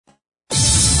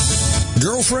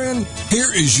Girlfriend,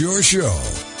 here is your show.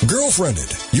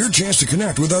 GirlfriendIT, your chance to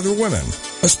connect with other women,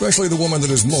 especially the woman that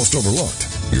is most overlooked,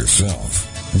 yourself.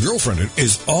 GirlfriendIT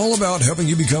is all about helping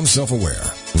you become self-aware,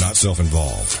 not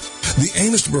self-involved. The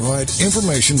aim is to provide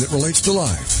information that relates to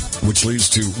life, which leads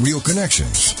to real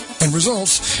connections and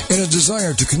results in a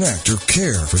desire to connect or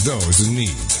care for those in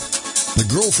need. The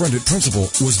GirlfriendIT principle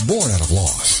was born out of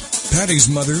loss. Patty's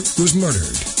mother was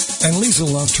murdered, and Lisa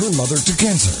lost her mother to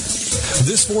cancer.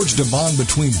 This forged a bond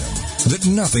between them that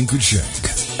nothing could shake.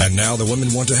 And now the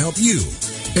women want to help you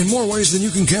in more ways than you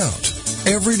can count.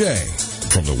 Every day.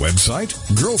 From the website,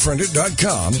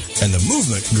 GirlfriendIT.com, and the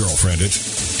movement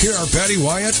GirlfriendIT, here are Patty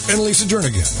Wyatt and Lisa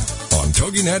Jernigan on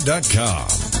TogiNet.com.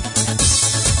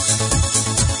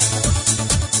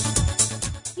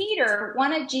 Peter,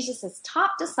 one of Jesus'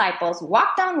 top disciples,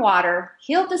 walked on water,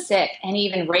 healed the sick, and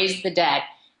even raised the dead.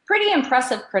 Pretty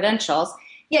impressive credentials,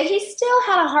 yet he still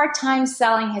had a hard time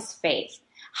selling his faith.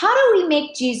 How do we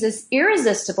make Jesus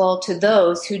irresistible to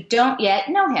those who don't yet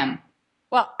know him?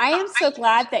 Well, I am so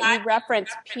glad that you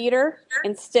referenced Peter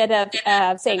instead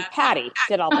of saying Patty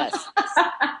did all this.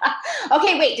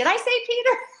 Okay, wait, did I say Peter?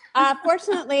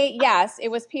 Fortunately, yes, it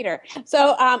was Peter.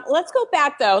 So let's go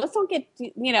back, though. Let's don't get,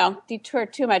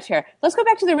 detoured too much here. Let's go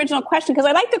back to the original question, because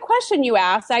I like the question you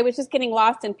asked. I was just getting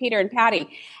lost in Peter and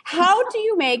Patty. How do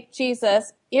you make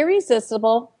Jesus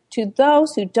irresistible to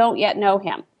those who don't yet know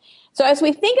him? So as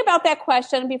we think about that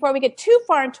question, before we get too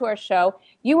far into our show,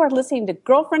 you are listening to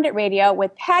GirlfriendIT Radio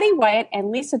with Patty Wyatt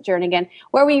and Lisa Jernigan,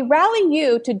 where we rally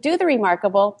you to do the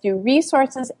remarkable through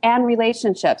resources and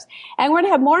relationships. And we're going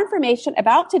to have more information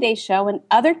about today's show and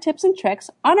other tips and tricks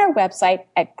on our website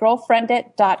at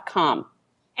GirlfriendIT.com.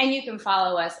 And you can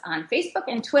follow us on Facebook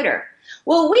and Twitter.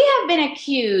 Well, we have been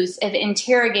accused of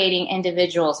interrogating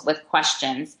individuals with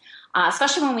questions.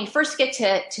 Especially when we first get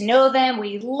to know them,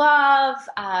 we love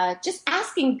just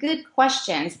asking good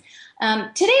questions.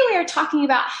 Today we are talking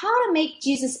about how to make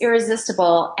Jesus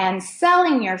irresistible and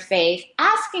selling your faith,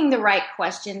 asking the right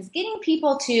questions, getting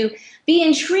people to be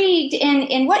intrigued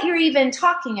in what you're even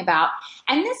talking about.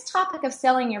 And this topic of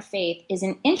selling your faith is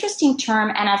an interesting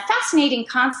term and a fascinating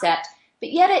concept,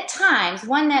 but yet at times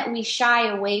one that we shy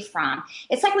away from.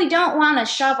 It's like we don't want to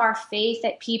shove our faith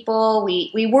at people.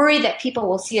 We worry that people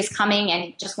will see us coming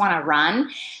and just want to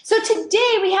run. So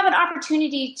today we have an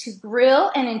opportunity to grill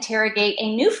and interrogate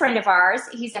a new friend of ours.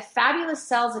 He's a fabulous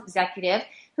sales executive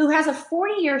who has a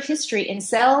 40-year history in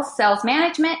sales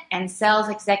management, and sales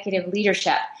executive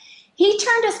leadership. He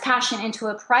turned his passion into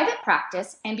a private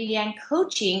practice and began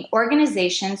coaching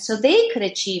organizations so they could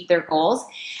achieve their goals.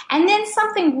 And then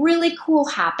something really cool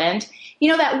happened. You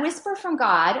know, that whisper from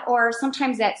God, or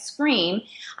sometimes that scream,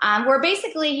 where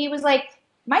basically he was like,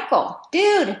 Michael,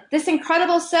 dude, this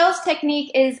incredible sales technique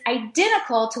is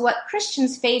identical to what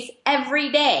Christians face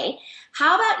every day.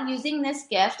 How about using this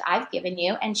gift I've given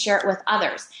you and share it with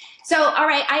others? So, all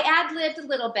right, I ad-libbed a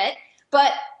little bit,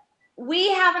 but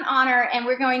we have an honor, and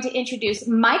we're going to introduce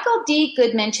Michael D.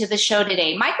 Goodman to the show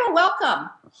today. Michael, welcome.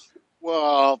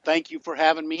 Well, thank you for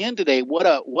having me in today. What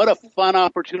a fun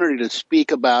opportunity to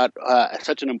speak about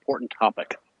such an important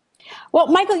topic. Well,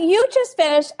 Michael, you just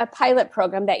finished a pilot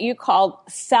program that you called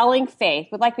Selling Faith.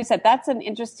 But like we said, that's an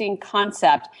interesting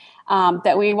concept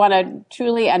that we want to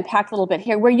truly unpack a little bit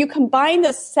here, where you combine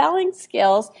the selling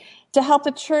skills to help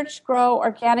the church grow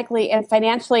organically and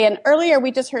financially. And earlier we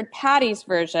just heard Patty's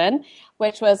version,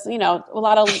 which was, a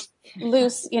lot of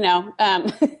loose,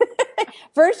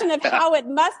 version of how it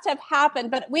must have happened.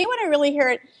 But we want to really hear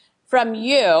it from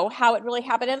you, how it really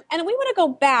happened. And we want to go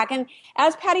back. And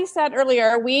as Patty said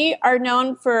earlier, we are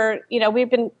known for, we've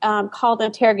been called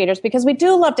interrogators because we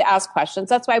do love to ask questions.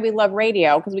 That's why we love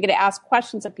radio, because we get to ask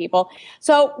questions of people.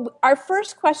 So our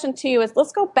first question to you is,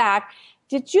 let's go back.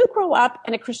 Did you grow up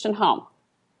in a Christian home?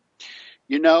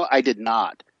 I did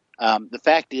not. The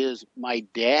fact is, my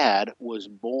dad was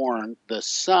born the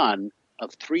son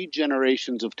of 3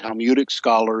 generations of Talmudic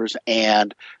scholars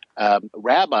and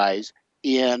rabbis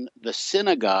in the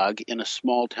synagogue in a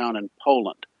small town in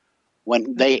Poland.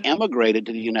 When they emigrated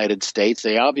to the United States,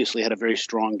 they obviously had a very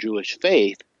strong Jewish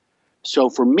faith. So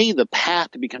for me, the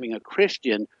path to becoming a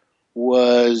Christian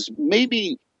was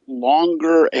maybe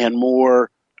longer and more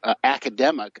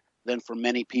academic than for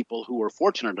many people who were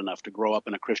fortunate enough to grow up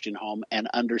in a Christian home and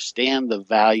understand the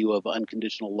value of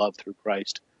unconditional love through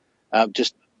Christ,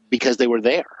 just because they were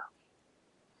there.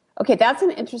 Okay, that's an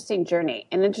interesting journey,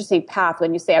 an interesting path.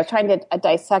 When you say, I was trying to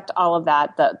dissect all of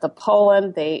that, the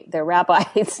Poland, the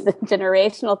rabbis, the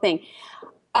generational thing.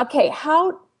 Okay,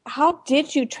 how how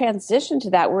did you transition to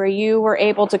that where you were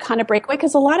able to kind of break away?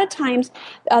 Because a lot of times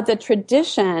the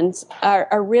traditions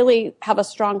are really have a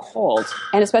strong hold,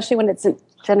 and especially when it's a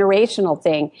generational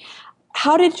thing.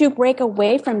 How did you break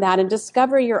away from that and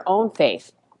discover your own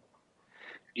faith?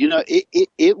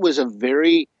 It was a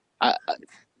very,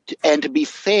 and to be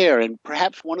fair, and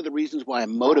perhaps one of the reasons why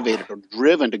I'm motivated or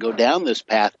driven to go down this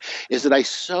path is that I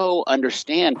so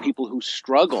understand people who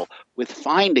struggle with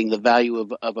finding the value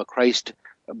of a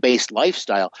Christ-based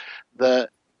lifestyle.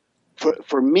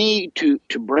 For me to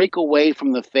break away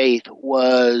from the faith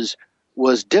was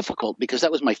difficult because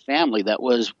that was my family. That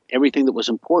was everything that was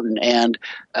important, and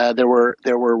there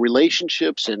were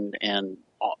relationships and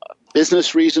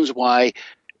business reasons why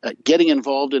getting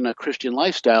involved in a Christian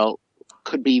lifestyle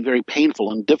could be very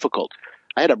painful and difficult.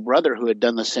 I had a brother who had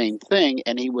done the same thing,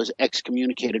 and he was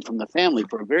excommunicated from the family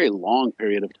for a very long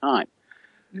period of time.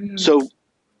 Mm. So,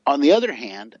 on the other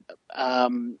hand,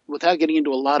 without getting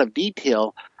into a lot of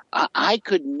detail, I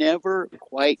could never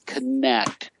quite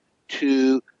connect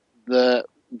to the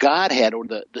Godhead or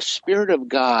the Spirit of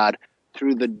God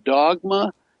through the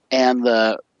dogma and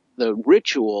the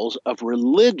rituals of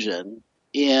religion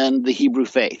in the Hebrew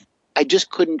faith. I just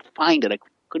couldn't find it. I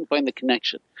couldn't find the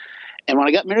connection. And when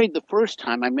I got married the first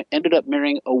time, I ended up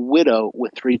marrying a widow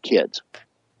with 3 kids.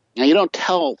 Now, you don't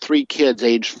tell 3 kids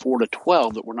aged 4 to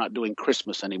 12 that we're not doing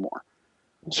Christmas anymore.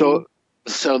 Mm-hmm.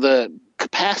 So the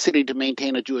capacity to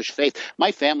maintain a Jewish faith,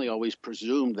 my family always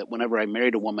presumed that whenever I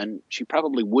married a woman, she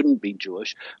probably wouldn't be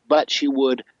Jewish, but she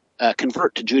would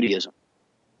convert to Judaism.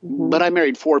 Mm-hmm. But I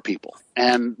married 4 people,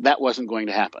 and that wasn't going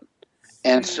to happen.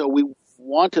 And so we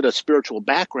wanted a spiritual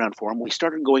background for them. We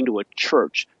started going to a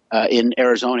church in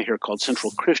Arizona here called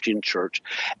Central Christian Church,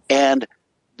 and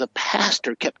the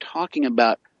pastor kept talking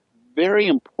about very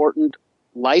important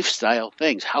lifestyle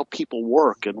things, how people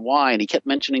work and why, and he kept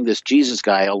mentioning this Jesus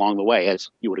guy along the way, as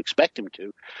you would expect him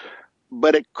to.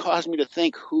 But it caused me to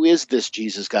think, who is this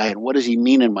Jesus guy and what does he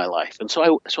mean in my life? And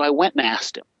so I went and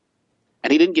asked him,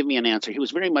 and he didn't give me an answer. He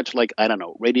was very much like, I don't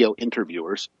know, radio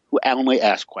interviewers who only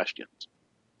ask questions.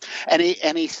 And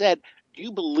he said, do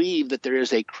you believe that there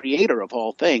is a creator of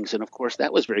all things? And of course,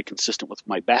 that was very consistent with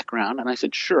my background. And I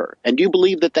said, sure. And do you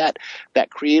believe that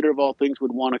creator of all things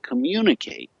would want to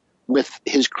communicate with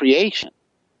his creation?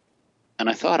 And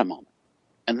I thought a moment,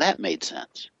 and that made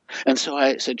sense. And so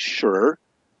I said, sure.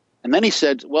 And then he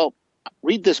said, well,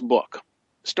 read this book.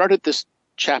 Start at this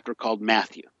chapter called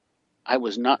Matthew. I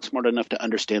was not smart enough to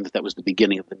understand that was the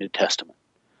beginning of the New Testament.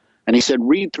 And he said,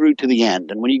 read through to the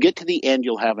end. And when you get to the end,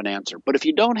 you'll have an answer. But if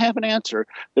you don't have an answer,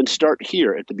 then start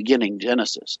here at the beginning,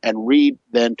 Genesis, and read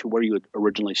then to where you had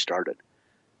originally started.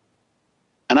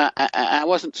 And I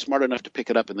wasn't smart enough to pick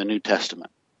it up in the New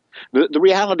Testament. The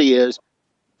reality is,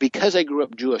 because I grew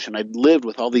up Jewish and I'd lived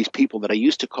with all these people that I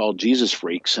used to call Jesus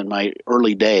freaks in my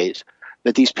early days,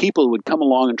 that these people would come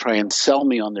along and try and sell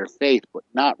me on their faith but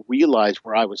not realize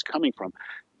where I was coming from,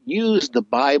 use the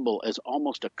Bible as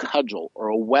almost a cudgel or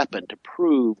a weapon to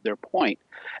prove their point.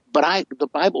 But the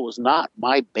Bible was not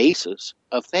my basis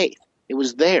of faith. It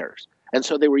was theirs. And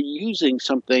so they were using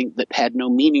something that had no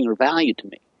meaning or value to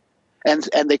me.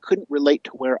 And they couldn't relate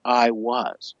to where I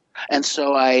was. And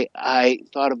so I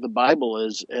thought of the Bible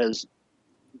as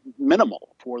minimal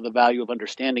for the value of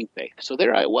understanding faith. So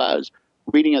there I was,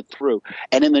 reading it through.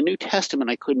 And in the New Testament,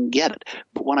 I couldn't get it.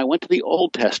 But when I went to the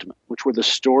Old Testament, which were the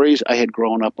stories I had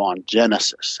grown up on,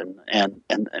 Genesis and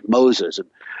Moses, and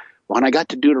when I got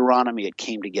to Deuteronomy, it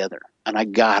came together, and I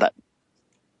got it.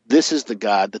 This is the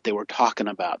God that they were talking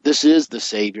about. This is the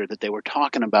Savior that they were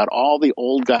talking about. All the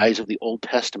old guys of the Old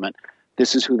Testament,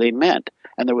 this is who they meant.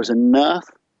 And there was enough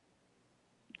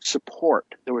support.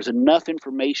 There was enough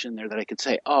information there that I could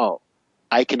say, oh,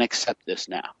 I can accept this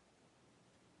now.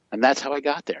 And that's how I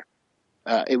got there.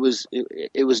 It was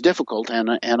difficult,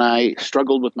 and I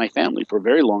struggled with my family for a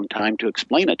very long time to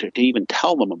explain it, to even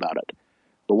tell them about it.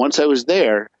 But once I was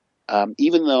there,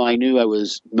 even though I knew I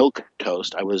was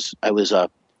milquetoast, I was a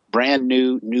brand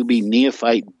new, newbie,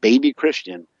 neophyte, baby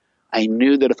Christian, I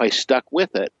knew that if I stuck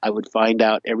with it, I would find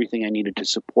out everything I needed to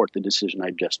support the decision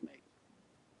I'd just made.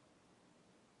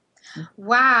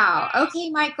 Wow. Okay,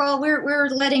 Michael, we're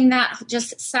letting that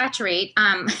just saturate.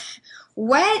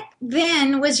 What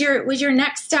then was your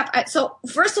next step? So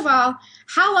first of all,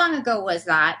 how long ago was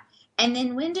that? And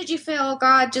then when did you feel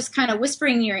God just kind of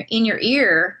whispering in your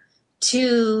ear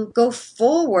to go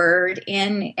forward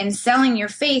in selling your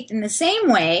faith in the same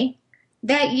way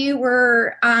that you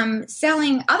were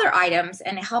selling other items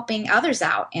and helping others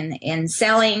out in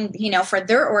selling, for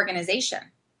their organization?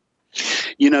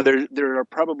 There are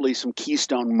probably some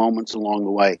keystone moments along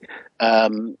the way.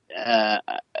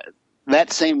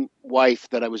 that same wife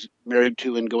that I was married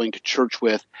to and going to church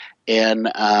with and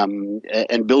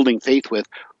building faith with,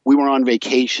 we were on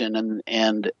vacation,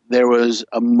 and there was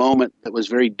a moment that was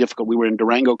very difficult. We were in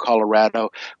Durango, Colorado.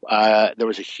 There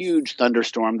was a huge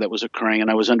thunderstorm that was occurring,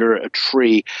 and I was under a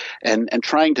tree and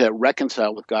trying to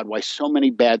reconcile with God why so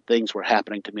many bad things were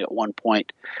happening to me at one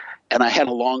point. And I had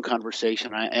a long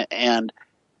conversation, and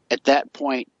at that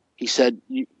point, he said,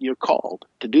 "You're called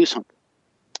to do something."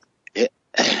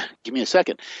 Give me a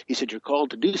second. He said, "You're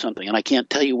called to do something, and I can't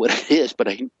tell you what it is, but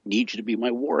I need you to be my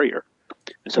warrior."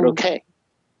 I said, "Okay."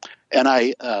 And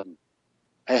I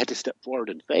had to step forward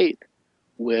in faith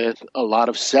with a lot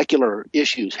of secular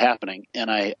issues happening,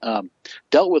 and I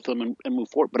dealt with them and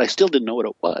moved forward, but I still didn't know what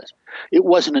it was. It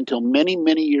wasn't until many,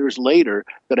 many years later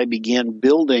that I began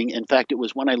building. In fact, it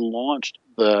was when I launched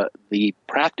the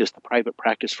private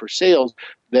practice for sales,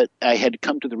 that I had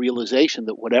come to the realization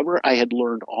that whatever I had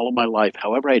learned all of my life,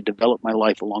 however I had developed my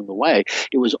life along the way,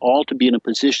 it was all to be in a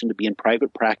position to be in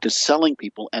private practice selling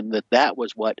people, and that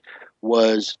was what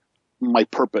was my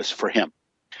purpose for him.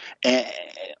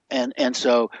 And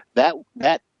so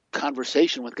that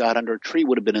conversation with God under a tree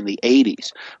would have been in the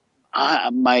 80s.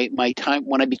 My time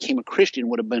when I became a Christian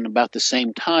would have been about the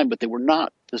same time, but they were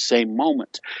not the same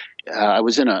moments. I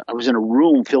was in a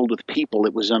room filled with people.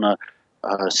 It was in a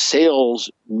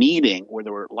sales meeting where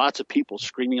there were lots of people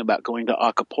screaming about going to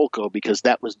Acapulco because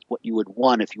that was what you would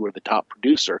want if you were the top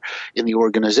producer in the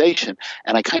organization.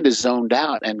 And I kind of zoned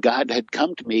out, and God had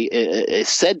come to me, it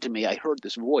said to me, I heard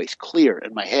this voice clear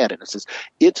in my head, and it says,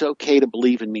 "It's okay to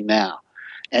believe in me now."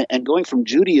 And going from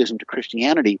Judaism to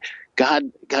Christianity,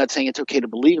 God saying it's okay to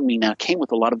believe in me now came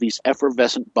with a lot of these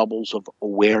effervescent bubbles of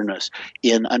awareness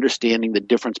in understanding the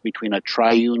difference between a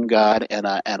triune God and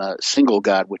a single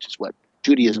God, which is what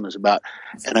Judaism is about,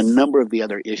 and a number of the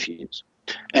other issues.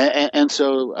 And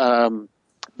so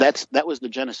that was the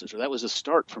genesis, or that was the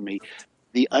start for me.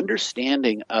 The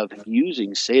understanding of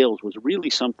using sales was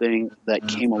really something that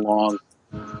came along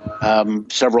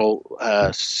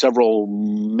several,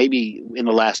 maybe in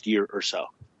the last year or so.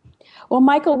 Well,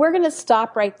 Michael, we're going to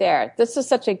stop right there. This is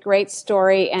such a great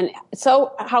story, and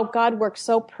so how God works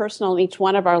so personal in each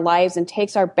one of our lives and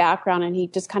takes our background, and he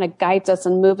just kind of guides us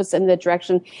and moves us in the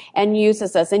direction and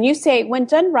uses us. And you say, when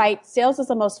done right, sales is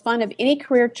the most fun of any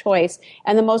career choice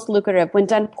and the most lucrative. When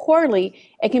done poorly,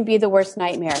 it can be the worst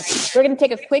nightmare. We're going to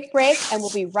take a quick break, and we'll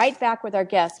be right back with our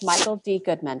guest, Michael D.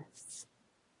 Goodman.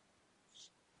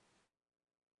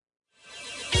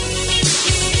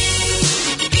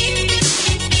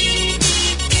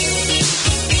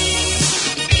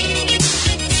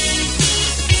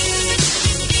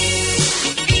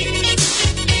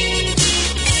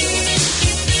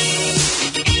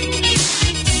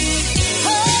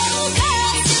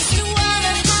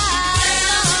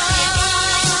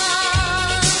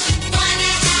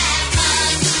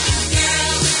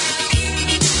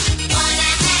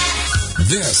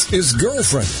 This is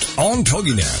GirlfriendIT on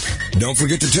TogiNet. Don't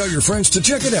forget to tell your friends to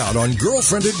check it out on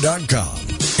GirlfriendIT.com.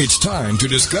 It's time to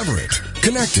discover it,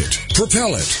 connect it,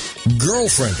 propel it,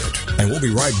 GirlfriendIT. And we'll be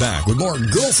right back with more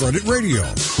GirlfriendIT Radio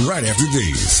right after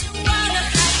these.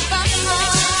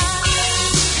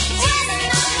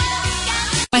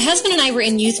 My husband and I were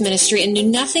in youth ministry and knew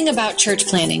nothing about church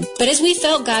planting. But as we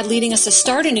felt God leading us to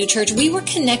start a new church, we were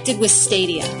connected with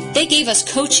Stadia. They gave us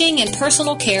coaching and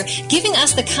personal care, giving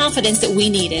us the confidence that we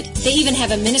needed. They even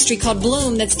have a ministry called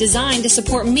Bloom that's designed to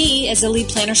support me as a lead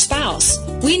planner spouse.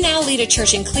 We now lead a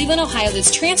church in Cleveland, Ohio that's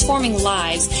transforming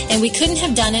lives, and we couldn't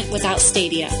have done it without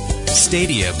Stadia.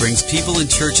 Stadia brings people and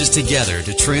churches together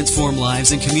to transform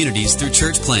lives and communities through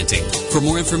church planting. For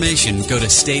more information, go to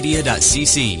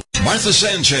stadia.cc. Martha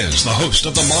Sanchez, the host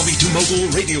of the Mommy to Mogul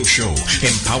radio show,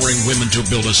 empowering women to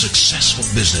build a successful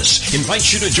business, invites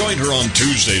you to join her on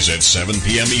Tuesdays at 7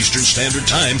 p.m. Eastern Standard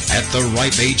Time. At the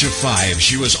ripe age of 5,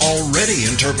 she was already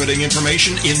interpreting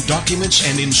information in documents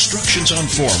and instructions on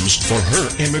forms for her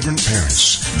immigrant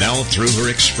parents. Now, through her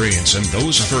experience and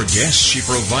those of her guests, she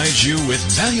provides you with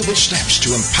valuable steps to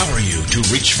empower you to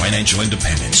reach financial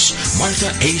independence.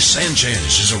 Martha A.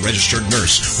 Sanchez is a registered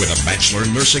nurse with a Bachelor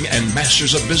in Nursing and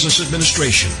Master's of Business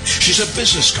Administration. She's a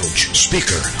business coach,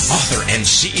 speaker, author, and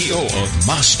CEO of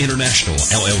Moss International,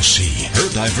 LLC. Her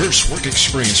diverse work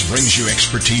experience brings you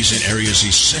expertise in areas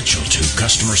essential to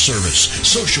customer service,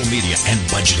 social media, and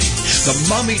budgeting. The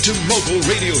Mommy to Mogul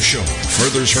radio show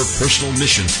furthers her personal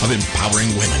mission of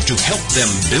empowering women to help them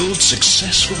build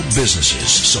successful businesses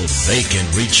so they can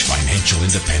reach financial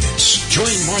independence.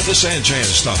 Join Martha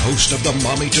Sanchez, the host of the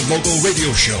Mommy to Mogul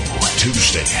radio show,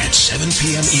 Tuesday at 7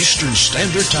 p.m. Eastern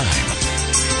Standard Time.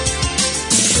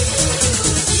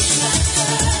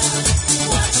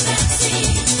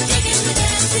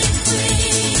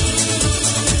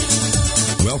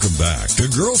 to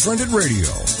GirlfriendIT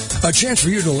Radio, a chance for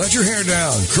you to let your hair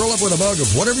down, curl up with a mug of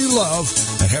whatever you love,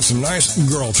 and have some nice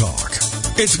girl talk.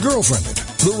 It's GirlfriendIT,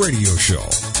 the radio show,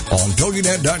 on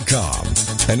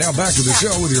TogiNet.com. And now back to the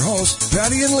show with your hosts,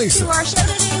 Patty and Lisa. To our show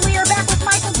today, we are back with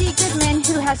Michael D. Goodman,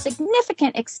 who has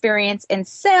significant experience in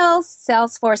sales,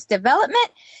 Salesforce development,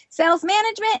 sales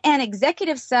management, and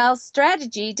executive sales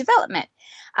strategy development.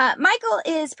 Michael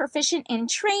is proficient in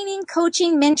training,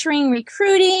 coaching, mentoring,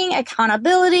 recruiting,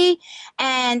 accountability,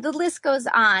 and the list goes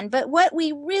on. But what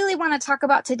we really want to talk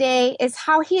about today is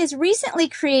how he has recently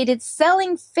created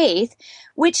Selling Faith,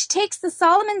 which takes the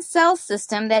Solomon sales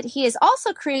system that he has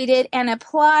also created and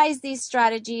applies these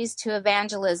strategies to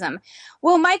evangelism.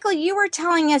 Well, Michael, you were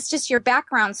telling us just your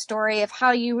background story of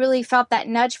how you really felt that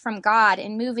nudge from God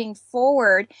in moving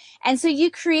forward. And so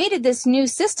you created this new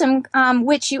system,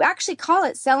 which you actually call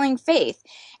it Selling Faith.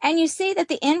 And you say that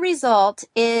the end result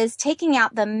is taking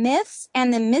out the myths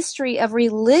and the mystery of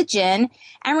religion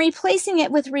and replacing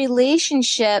it with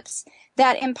relationships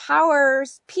that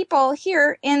empowers people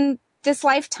here in this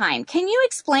lifetime. Can you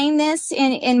explain this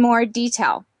in more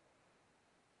detail?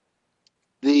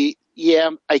 Yeah,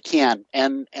 I can.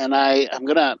 And I'm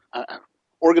going to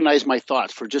organize my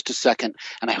thoughts for just a second,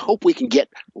 and I hope we can get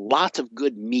lots of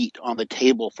good meat on the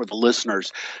table for the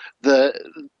listeners.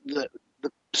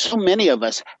 So many of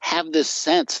us have this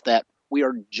sense that we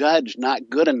are judged not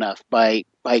good enough by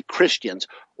Christians,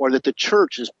 or that the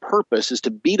church's purpose is to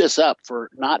beat us up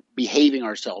for not behaving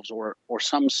ourselves or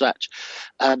some such.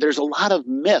 There's a lot of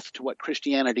myth to what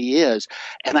Christianity is,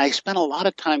 and I spent a lot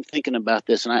of time thinking about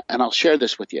this, and I'll share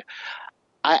this with you.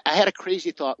 I had a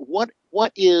crazy thought.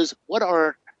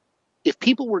 If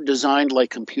people were designed like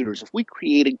computers, if we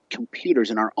created computers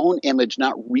in our own image,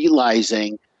 not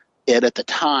realizing it at the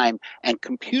time, and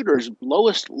computers'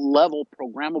 lowest level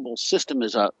programmable system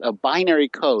is a binary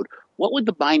code, what would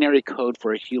the binary code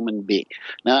for a human be?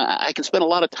 Now, I can spend a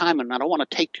lot of time, and I don't want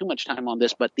to take too much time on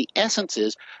this, but the essence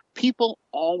is people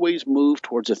always move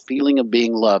towards a feeling of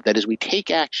being loved. That is, we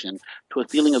take action to a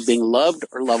feeling of being loved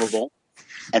or lovable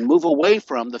and move away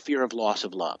from the fear of loss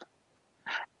of love.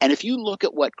 And if you look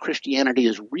at what Christianity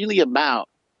is really about,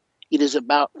 it is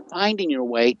about finding your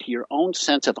way to your own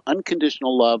sense of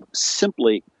unconditional love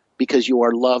simply because you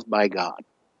are loved by God.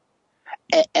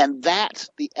 And that's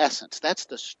the essence. That's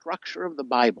the structure of the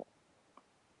Bible.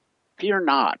 Fear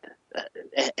not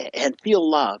and feel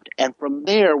loved. And from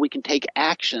there, we can take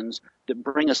actions that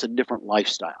bring us a different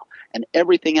lifestyle. And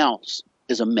everything else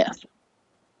is a myth.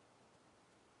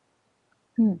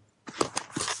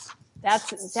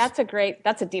 That's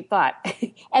a deep thought.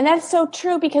 And that's so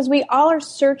true, because we all are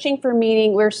searching for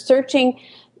meaning. We're searching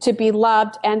to be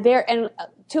loved, and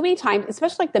too many times,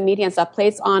 especially like the media and stuff,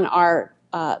 plays on our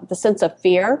the sense of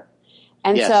fear.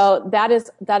 And yes. So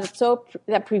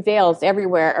that prevails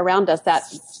everywhere around us,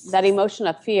 that emotion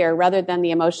of fear rather than the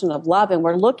emotion of love. And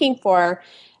we're looking for,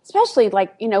 especially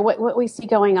like, what we see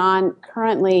going on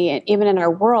currently, and even in our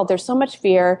world, there's so much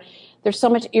fear. There's so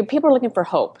much, people are looking for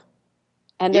hope.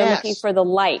 And they're looking for the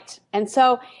light. And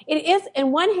so it is,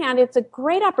 in one hand, it's a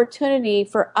great opportunity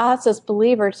for us as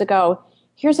believers to go,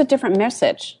 here's a different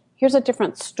message. Here's a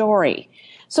different story.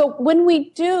 So when we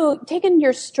do, taking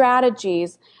your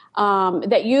strategies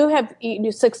that you have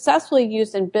successfully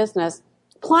used in business,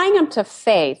 applying them to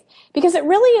faith, because it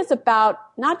really is about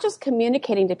not just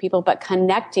communicating to people, but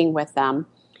connecting with them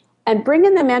and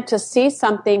bringing them in to see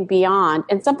something beyond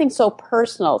and something so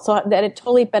personal so that it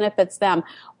totally benefits them.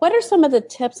 What are some of the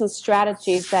tips and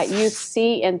strategies that you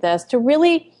see in this to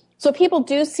really, so people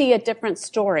do see a different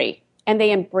story and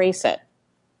they embrace it?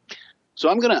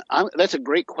 So that's a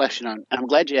great question, and I'm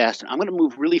glad you asked it. I'm going to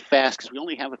move really fast because we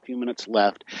only have a few minutes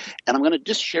left, and I'm going to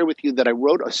just share with you that I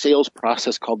wrote a sales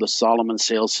process called the Solomon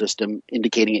Sales System,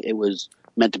 indicating it was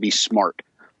meant to be smart.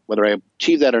 Whether I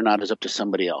achieve that or not is up to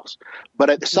somebody else.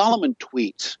 But Solomon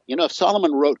tweets.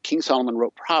 If King Solomon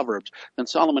wrote Proverbs, then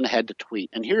Solomon had to tweet.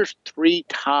 And here's 3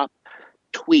 top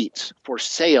tweets for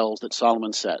sales that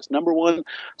Solomon says. Number 1,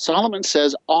 Solomon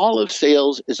says all of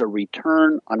sales is a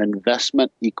return on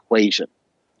investment equation.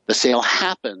 The sale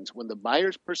happens when the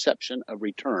buyer's perception of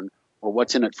return, or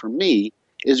what's in it for me,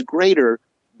 is greater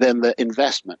than the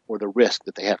investment or the risk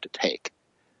that they have to take.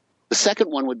 The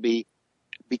second one would be,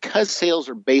 because sales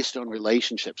are based on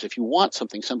relationships, if you want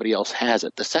something, somebody else has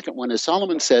it. The second one is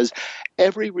Solomon says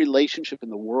every relationship in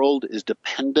the world is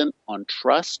dependent on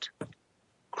trust,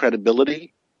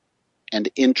 credibility, and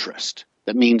interest.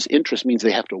 Interest means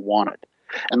they have to want it.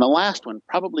 And the last one,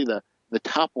 probably the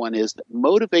top one, is that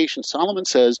motivation. Solomon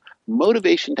says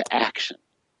motivation to action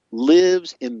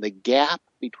lives in the gap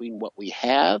between what we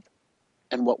have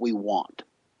and what we want.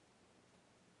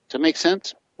 Does that make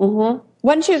sense? Mm-hmm.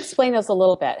 Why don't you explain those a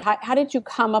little bit? How did you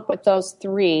come up with those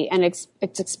three and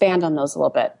expand on those a little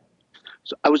bit?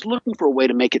 So I was looking for a way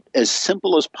to make it as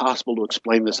simple as possible to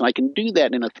explain this, and I can do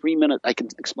that in a 3-minute. I can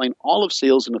explain all of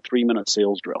sales in a 3-minute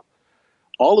sales drill.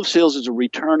 All of sales is a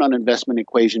return on investment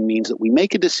equation, means that we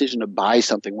make a decision to buy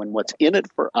something when what's in it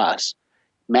for us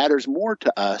matters more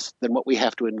to us than what we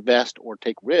have to invest or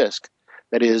take risk.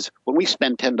 That is, when we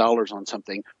spend $10 on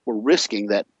something, we're risking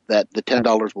that the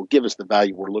 $10 will give us the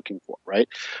value we're looking for, right?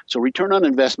 So return on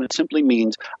investment simply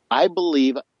means I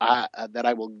believe that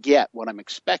I will get what I'm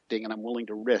expecting, and I'm willing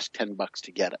to risk $10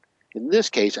 to get it. In this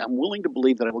case, I'm willing to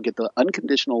believe that I will get the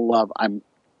unconditional love I'm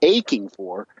aching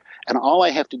for, and all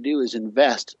I have to do is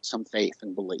invest some faith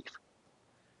and belief.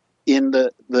 In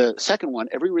the second one,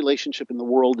 every relationship in the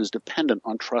world is dependent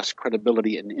on trust,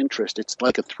 credibility, and interest. It's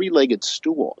like a 3-legged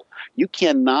stool. You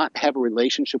cannot have a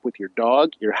relationship with your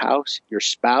dog, your house, your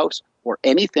spouse, or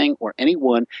anything or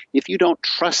anyone if you don't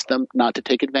trust them not to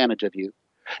take advantage of you,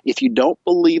 if you don't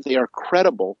believe they are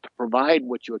credible to provide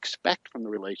what you expect from the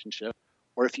relationship,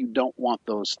 or if you don't want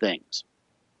those things.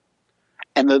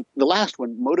 And the last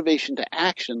one, motivation to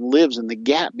action, lives in the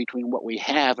gap between what we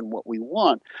have and what we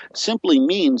want. Simply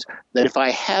means that if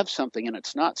I have something and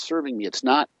it's not serving me, it's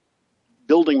not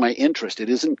building my interest, it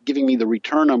isn't giving me the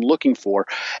return I'm looking for,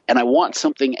 and I want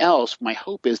something else, my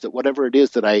hope is that whatever it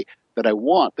is that I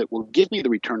want that will give me the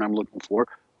return I'm looking for,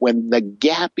 when the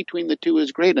gap between the two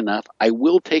is great enough, I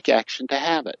will take action to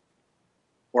have it.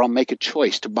 Or I'll make a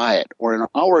choice to buy it. Or in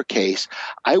our case,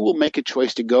 I will make a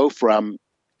choice to go from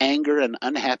anger and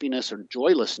unhappiness or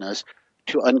joylessness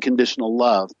to unconditional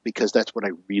love because that's what I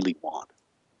really want.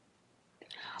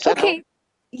 Okay. Help?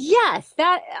 Yes,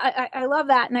 I love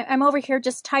that. And I'm over here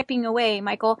just typing away,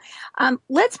 Michael.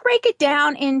 Let's break it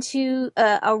down into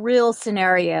a real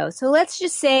scenario. So let's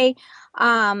just say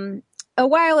a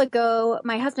while ago,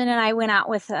 my husband and I went out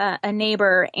with a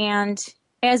neighbor, and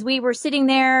as we were sitting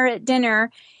there at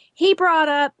dinner, he brought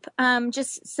up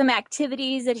just some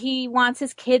activities that he wants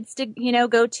his kids to,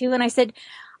 go to. And I said,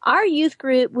 our youth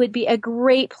group would be a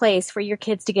great place for your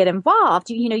kids to get involved.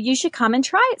 You should come and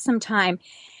try it sometime.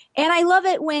 And I love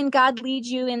it when God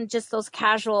leads you in just those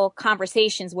casual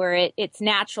conversations where it's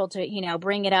natural to,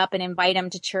 bring it up and invite them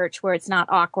to church where it's not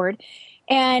awkward.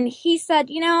 And he said,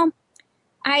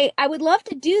 I would love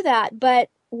to do that, but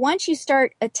once you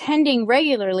start attending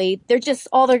regularly,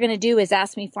 all they're going to do is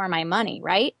ask me for my money,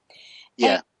 right?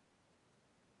 Yeah. And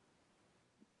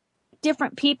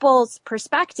different people's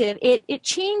perspective, it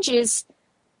changes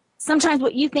sometimes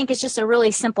what you think is just a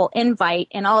really simple invite,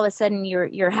 and all of a sudden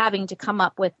you're having to come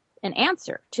up with an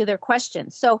answer to their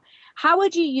question. So how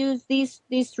would you use these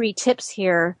 3 tips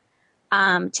here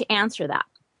to answer that?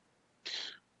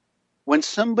 When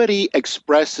somebody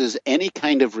expresses any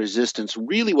kind of resistance,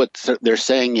 really what they're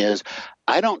saying is,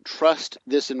 I don't trust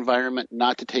this environment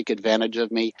not to take advantage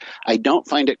of me. I don't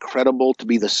find it credible to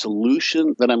be the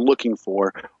solution that I'm looking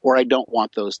for, or I don't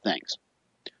want those things.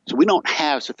 So we don't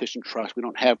have sufficient trust, we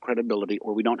don't have credibility,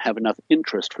 or we don't have enough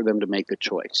interest for them to make the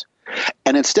choice.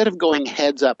 And instead of going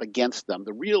heads up against them,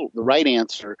 the right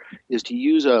answer is to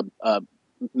use a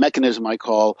mechanism I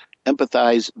call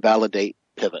empathize, validate,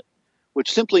 pivot,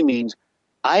 which simply means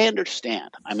I understand,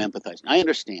 I'm empathizing, I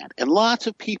understand. And lots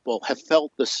of people have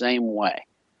felt the same way.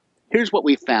 Here's what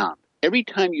we found. Every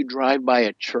time you drive by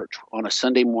a church on a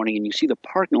Sunday morning and you see the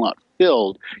parking lot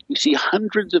filled, you see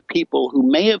hundreds of people who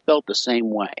may have felt the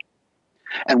same way.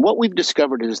 And what we've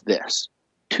discovered is this,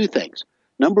 2 things.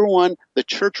 Number one, the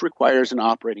church requires an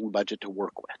operating budget to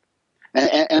work with.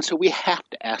 And so we have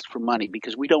to ask for money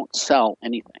because we don't sell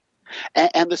anything.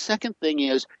 And the second thing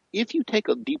is, if you take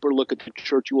a deeper look at the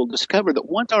church, you will discover that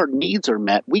once our needs are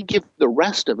met, we give the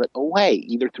rest of it away,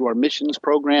 either through our missions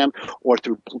program or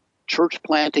through church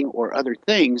planting or other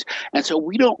things. And so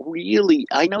we don't really,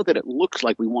 I know that it looks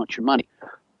like we want your money,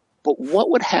 but what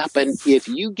would happen if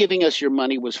you giving us your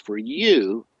money was for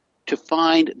you to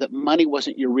find that money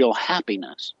wasn't your real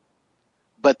happiness,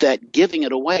 but that giving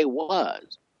it away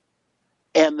was,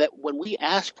 and that when we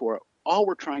ask for it, all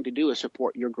we're trying to do is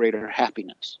support your greater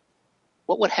happiness?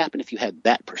 What would happen if you had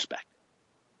that perspective?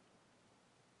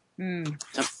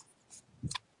 That's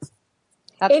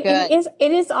good.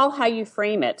 It is all how you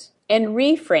frame it and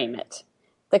reframe it.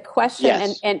 The question,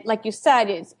 yes. and like you said,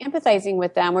 it's empathizing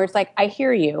with them where it's like, I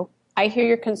hear you. I hear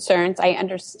your concerns. I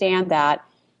understand that.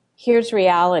 Here's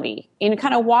reality. And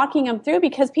kind of walking them through,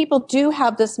 because people do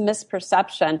have this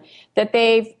misperception that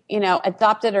they've,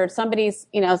 adopted, or somebody's,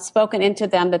 spoken into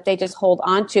them that they just hold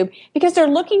on to because they're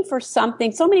looking for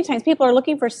something. So many times people are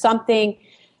looking for something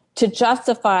to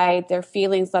justify their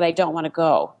feelings that I don't want to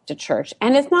go to church.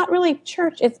 And it's not really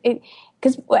church.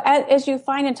 Because as you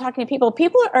find in talking to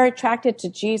people are attracted to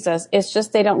Jesus. It's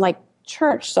just they don't like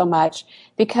church so much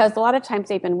because a lot of times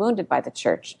they've been wounded by the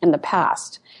church in the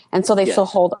past. And so they still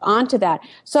hold on to that.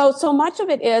 So much of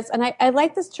it is, and I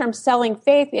like this term selling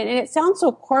faith, and it sounds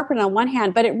so corporate on one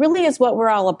hand, but it really is what we're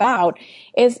all about,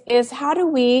 is how do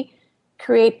we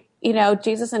create,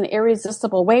 Jesus in an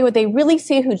irresistible way where they really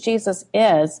see who Jesus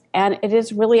is. And it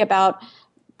is really about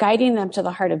guiding them to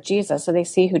the heart of Jesus so they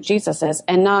see who Jesus is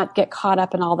and not get caught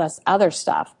up in all this other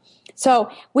stuff.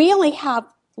 So we only have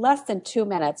less than 2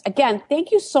 minutes. Again, thank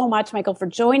you so much, Michael, for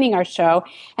joining our show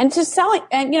and to selling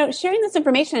and sharing this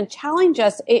information and challenge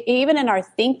us even in our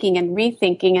thinking and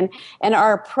rethinking and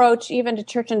our approach even to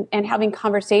church and having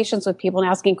conversations with people and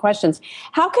asking questions.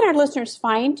 How can our listeners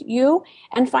find you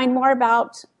and find more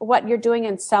about what you're doing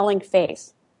in selling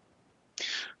faith?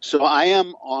 So I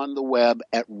am on the web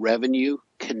at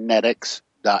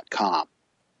revenuekinetics.com.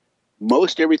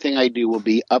 Most everything I do will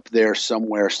be up there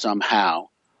somewhere, somehow.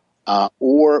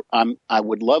 Or I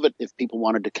would love it if people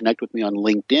wanted to connect with me on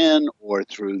LinkedIn or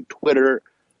through Twitter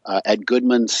at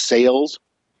Goodman Sales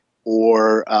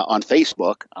or on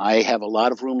Facebook. I have a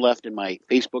lot of room left in my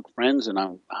Facebook friends, and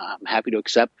I'm happy to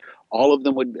accept. All of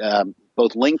them would,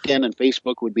 both LinkedIn and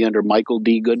Facebook would be under Michael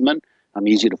D. Goodman. I'm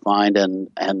easy to find and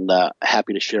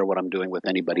happy to share what I'm doing with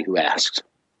anybody who asks.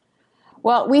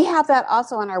 Well, we have that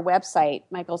also on our website,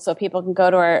 Michael, so people can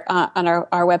go to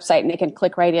our website and they can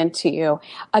click right into you.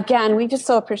 Again, we just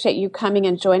so appreciate you coming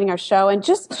and joining our show and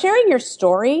just sharing your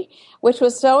story, which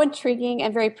was so intriguing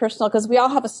and very personal because we all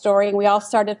have a story and we all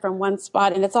started from one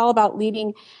spot, and it's all about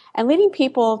leading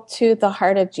people to the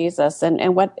heart of Jesus and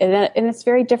it's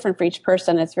very different for each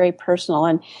person. It's very personal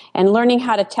and learning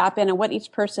how to tap in and what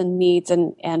each person needs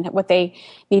and what they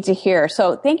need to hear.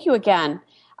 So thank you again.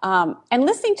 And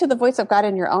listening to the voice of God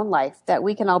in your own life that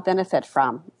we can all benefit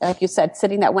from. Like you said,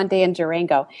 sitting that one day in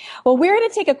Durango. Well, we're going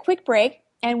to take a quick break.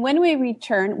 And when we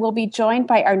return, we'll be joined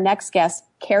by our next guest,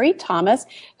 Karrie Thomas,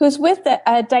 who's with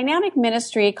a dynamic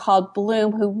ministry called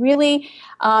Bloom, who really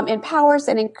empowers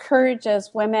and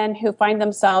encourages women who find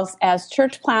themselves as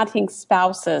church planting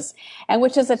spouses, and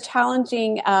which is a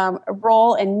challenging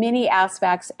role in many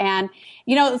aspects. And,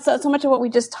 so much of what we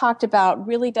just talked about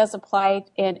really does apply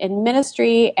in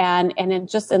ministry and in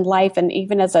just in life and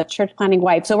even as a church planting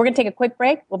wife. So we're going to take a quick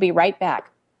break. We'll be right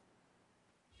back.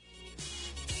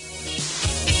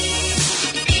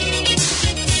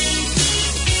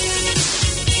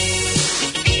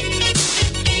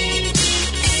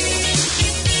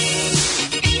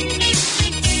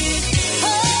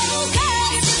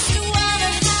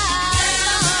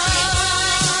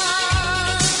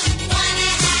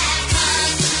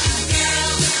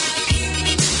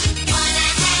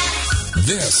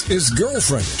 This is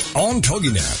GirlfriendIT on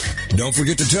TogiNet. Don't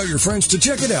forget to tell your friends to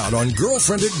check it out on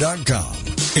GirlfriendIT.com.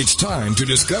 It's time to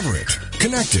discover it,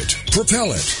 connect it,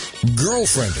 propel it,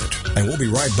 GirlfriendIT. And we'll be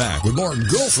right back with more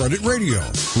GirlfriendIT Radio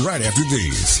right after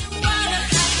these.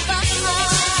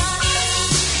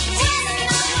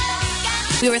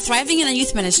 We were thriving in a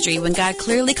youth ministry when God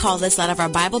clearly called us out of our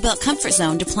Bible Belt comfort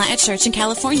zone to plant a church in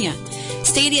California.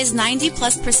 Stadia's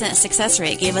 90+% success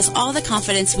rate gave us all the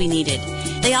confidence we needed.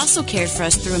 They also cared for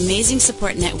us through amazing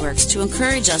support networks to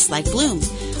encourage us like Bloom,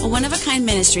 a one-of-a-kind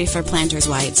ministry for planters'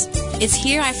 wives. It's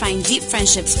here I find deep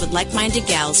friendships with like-minded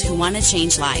gals who want to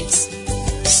change lives.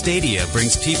 Stadia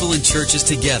brings people and churches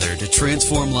together to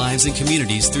transform lives and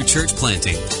communities through church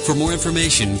planting. For more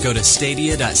information, go to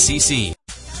stadia.cc.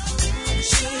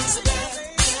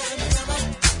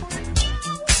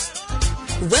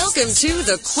 Welcome to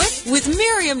The Quip with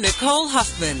Miriam Nicole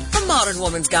Huffman, a modern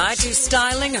woman's guide to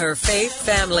styling her faith,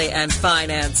 family, and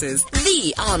finances.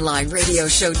 The online radio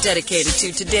show dedicated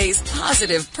to today's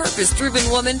positive, purpose-driven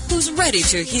woman who's ready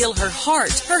to heal her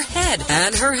heart, her head,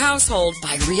 and her household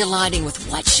by realigning with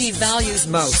what she values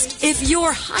most. If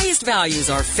your highest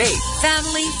values are faith,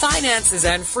 family, finances,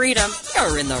 and freedom,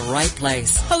 you're in the right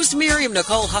place. Host Miriam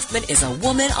Nicole Huffman is a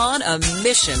woman on a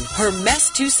mission. Her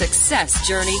mess to success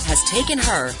journey has taken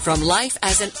her from life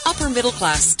as an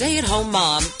upper-middle-class stay-at-home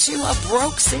mom to a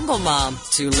broke single mom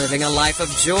to living a life of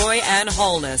joy and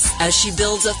wholeness as she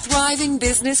builds a thriving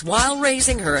business while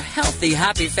raising her healthy,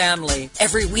 happy family.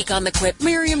 Every week on The Quip,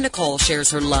 Miriam Nicole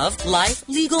shares her love, life,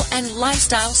 legal, and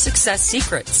lifestyle success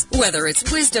secrets. Whether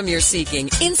it's wisdom you're seeking,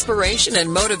 inspiration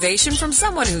and motivation from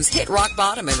someone who's hit rock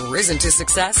bottom and risen to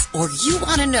success, or you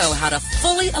want to know how to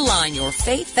fully align your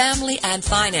faith, family, and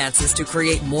finances to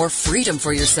create more freedom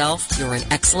for yourself, you're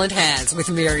in excellent hands with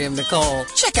Miriam Nicole.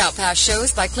 Check out past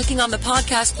shows by clicking on the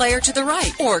podcast player to the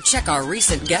right, or check our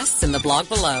recent guests in the blog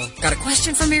below. Got a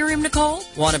question for Miriam Nicole?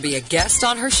 Want to be a guest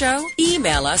on her show?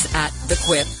 Email us at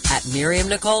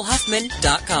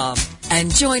thequip@miriamnicolehuffman.com.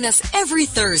 And join us every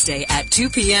Thursday at 2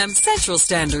 p.m. Central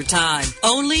Standard Time,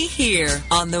 only here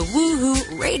on the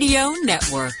Woohoo Radio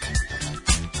Network.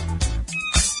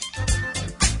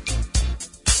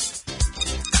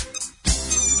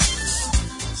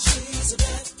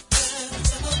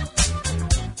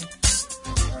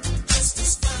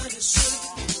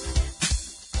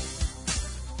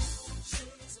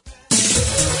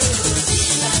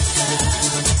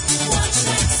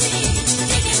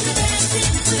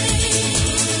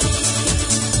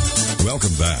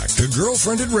 Welcome back to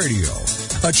GirlfriendIT Radio.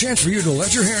 A chance for you to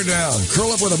let your hair down,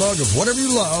 curl up with a mug of whatever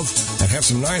you love, and have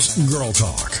some nice girl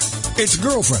talk. It's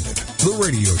GirlfriendIT, the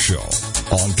radio show,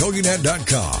 on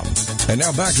TogiNet.com. And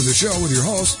now back to the show with your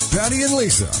hosts, Patty and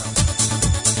Lisa.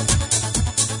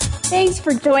 Thanks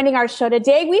for joining our show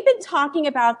today. We've been talking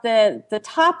about the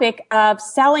topic of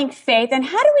selling faith and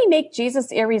how do we make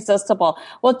Jesus irresistible?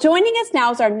 Well, joining us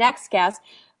now is our next guest,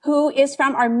 who is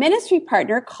from our ministry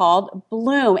partner called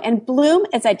Bloom. And Bloom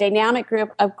is a dynamic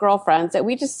group of girlfriends that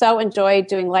we just so enjoy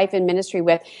doing life in ministry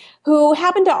with, who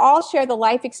happen to all share the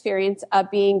life experience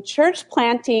of being church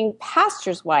planting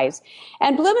pastors' wives.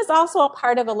 And Bloom is also a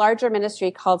part of a larger ministry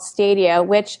called Stadia,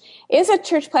 which is a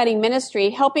church planting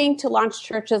ministry helping to launch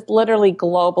churches literally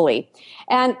globally.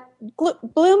 And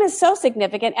Bloom is so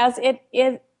significant as it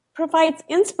provides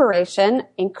inspiration,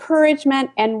 encouragement,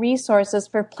 and resources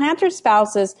for planter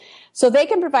spouses so they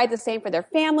can provide the same for their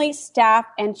families, staff,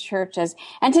 and churches.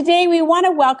 And today we want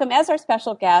to welcome as our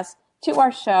special guest to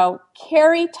our show,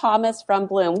 Karrie Thomas from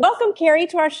Bloom. Welcome, Karrie,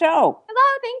 to our show.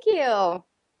 Hello, thank you.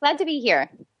 Glad to be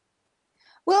here.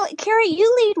 Well, Karrie,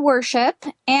 you lead worship,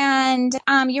 and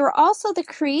you're also the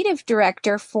creative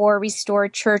director for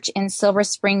Restored Church in Silver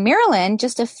Spring, Maryland,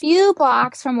 just a few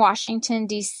blocks from Washington,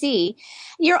 D.C.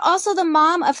 You're also the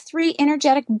mom of 3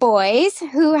 energetic boys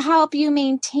who help you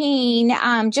maintain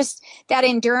just that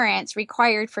endurance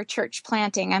required for church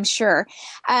planting, I'm sure.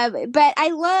 But I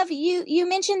love you. You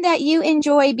mentioned that you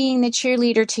enjoy being the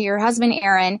cheerleader to your husband,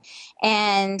 Aaron,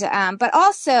 and but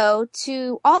also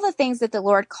to all the things that the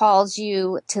Lord calls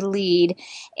you to lead.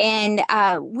 And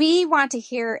we want to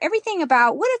hear everything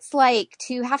about what it's like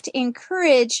to have to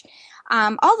encourage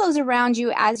all those around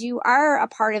you as you are a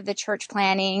part of the church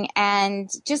planning, and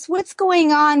just what's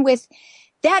going on with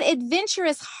that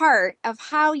adventurous heart of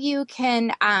how you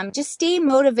can just stay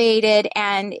motivated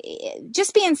and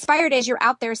just be inspired as you're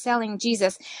out there selling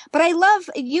Jesus. But I love,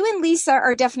 you and Lisa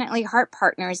are definitely heart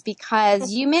partners, because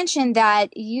you mentioned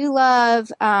that you love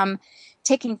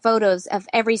taking photos of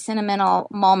every sentimental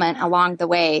moment along the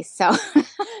way. So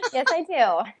Yes, I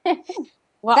do.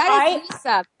 Well, that is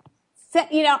Lisa.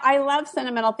 You know, I love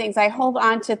sentimental things. I hold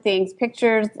on to things,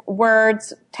 pictures,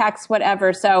 words, text,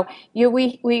 whatever. So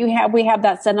we have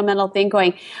that sentimental thing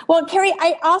going. Well, Karrie,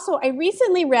 I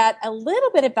recently read a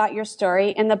little bit about your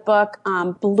story in the book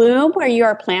Bloom, Where You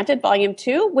Are Planted, Volume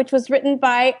 2, which was written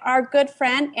by our good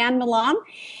friend Anne Milam.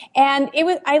 And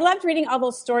I loved reading all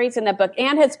those stories in the book.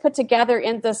 Anne has put together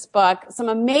in this book some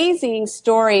amazing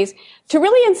stories to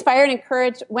really inspire and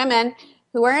encourage women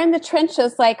who are in the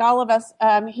trenches, like all of us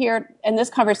here in this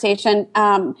conversation,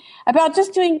 about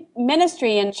just doing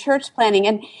ministry and church planning.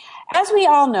 And as we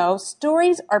all know,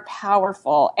 stories are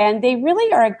powerful, and they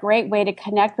really are a great way to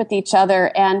connect with each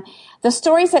other. And the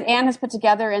stories that Anne has put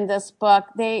together in this book,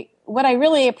 what I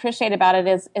really appreciate about it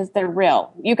is they're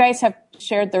real. You guys have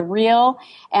shared the real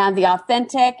and the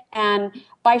authentic, and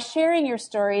by sharing your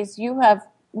stories, you have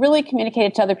really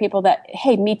communicated to other people that,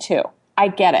 hey, me too. I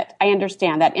get it. I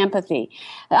understand that empathy.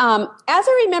 As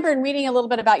I remember in reading a little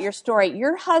bit about your story,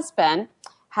 your husband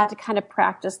had to kind of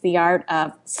practice the art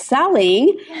of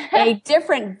selling a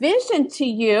different vision to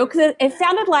you, because it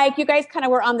sounded like you guys kind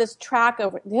of were on this track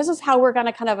of, this is how we're going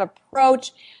to kind of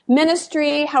approach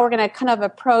ministry, how we're going to kind of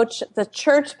approach the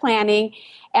church planning.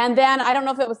 And then I don't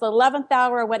know if it was the 11th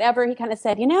hour or whatever, he kind of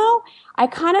said, I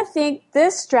kind of think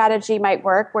this strategy might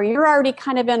work, where you're already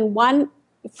kind of in one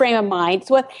frame of mind.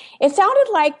 So it sounded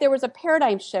like there was a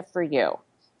paradigm shift for you,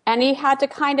 and he had to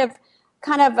kind of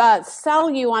sell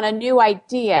you on a new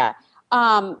idea.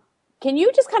 Can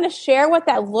you just kind of share what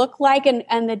that looked like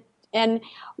and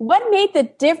what made the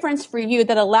difference for you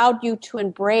that allowed you to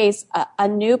embrace a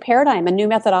new paradigm, a new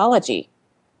methodology?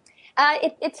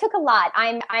 It took a lot.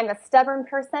 I'm a stubborn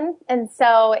person, and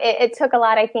so it took a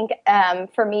lot, I think,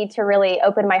 for me to really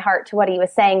open my heart to what he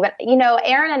was saying. But,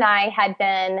 Aaron and I had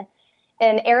been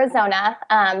in Arizona,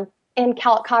 in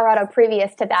Colorado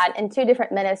previous to that, in 2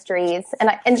 different ministries,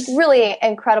 and really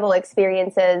incredible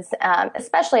experiences,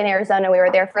 especially in Arizona. We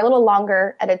were there for a little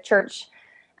longer at a church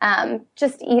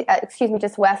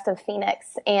just west of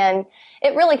Phoenix. And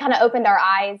it really kind of opened our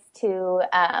eyes to,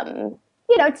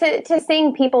 to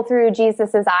seeing people through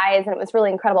Jesus's eyes. And it was a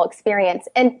really incredible experience.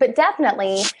 But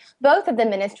definitely both of the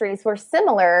ministries were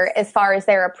similar as far as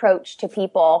their approach to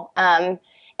people. And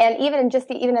even in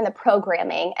the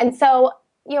programming. And so,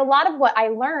 a lot of what I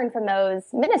learned from those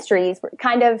ministries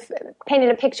kind of painted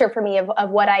a picture for me of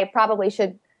what I probably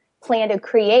should plan to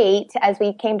create as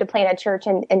we came to plant a church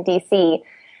in DC.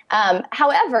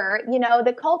 However,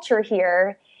 the culture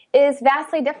here is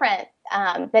vastly different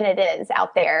than it is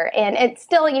out there, and it's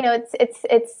still,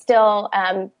 it's still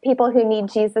people who need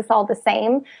Jesus all the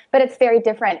same, but it's very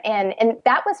different, and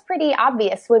that was pretty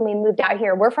obvious when we moved out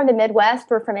here. We're from the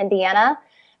Midwest, we're from Indiana,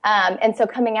 and so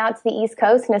coming out to the East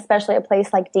Coast, and especially a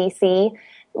place like DC,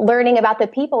 learning about the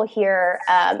people here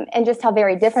and just how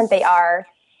very different they are.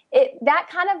 That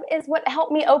kind of is what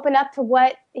helped me open up to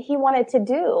what he wanted to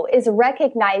do, is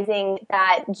recognizing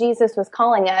that Jesus was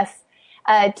calling us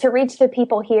to reach the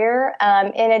people here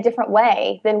in a different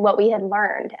way than what we had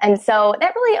learned. And so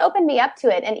that really opened me up to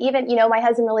it. And even, my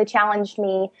husband really challenged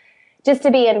me just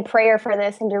to be in prayer for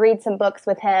this and to read some books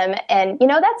with him. And,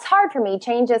 that's hard for me.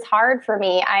 Change is hard for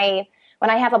me. When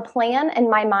I have a plan in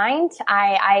my mind,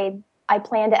 I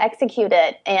plan to execute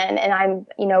it. And I'm,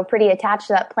 pretty attached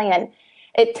to that plan.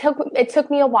 It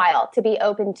took me a while to be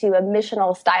open to a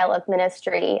missional style of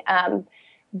ministry.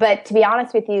 But to be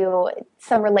honest with you,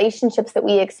 some relationships that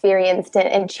we experienced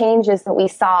and changes that we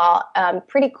saw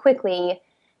pretty quickly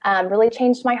really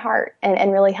changed my heart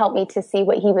and really helped me to see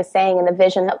what he was saying and the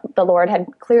vision that the Lord had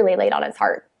clearly laid on his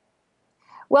heart.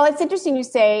 Well, it's interesting you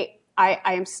say, I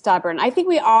am stubborn. I think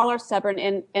we all are stubborn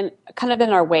in kind of in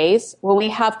our ways when we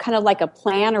have kind of like a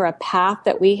plan or a path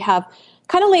that we have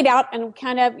kind of laid out and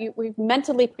kind of we've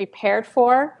mentally prepared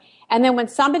for. And then when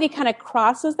somebody kind of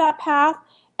crosses that path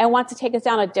and wants to take us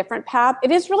down a different path,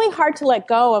 it is really hard to let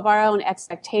go of our own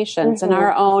expectations and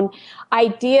our own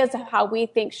ideas of how we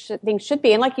think things should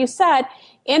be. And like you said,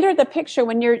 enter the picture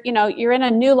when you're in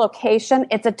a new location.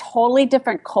 It's a totally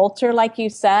different culture, like you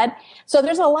said. So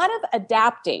there's a lot of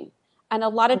adapting and a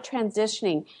lot of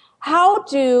transitioning. How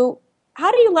do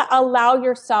you allow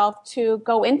yourself to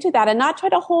go into that and not try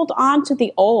to hold on to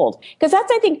the old? Because that's,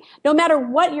 I think, no matter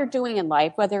what you're doing in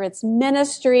life, whether it's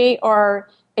ministry or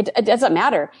it doesn't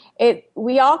matter.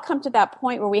 We all come to that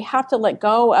point where we have to let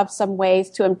go of some ways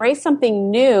to embrace something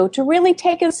new to really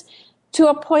take us to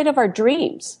a point of our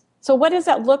dreams. So what does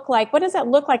that look like? What does that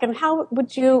look like? And how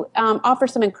would you offer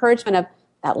some encouragement of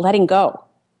that letting go?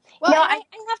 Well, I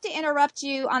have to interrupt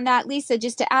you on that, Lisa,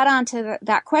 just to add on to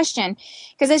that question.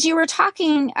 Because as you were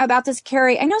talking about this,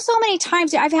 Karrie, I know so many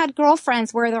times I've had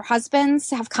girlfriends where their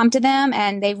husbands have come to them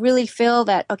and they really feel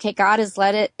that, okay, God has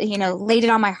laid it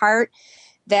on my heart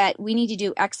that we need to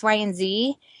do X, Y, and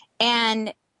Z.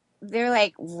 And they're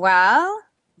like, well,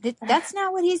 that's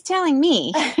not what he's telling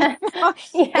me.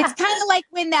 It's kind of like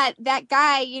when that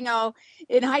guy,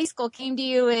 in high school came to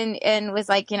you and was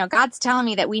like, God's telling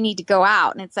me that we need to go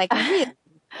out. And it's like, really?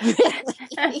 He's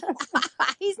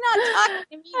not talking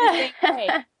to me the same way.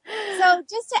 So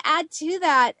just to add to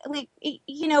that, we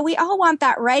all want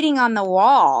that writing on the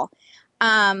wall,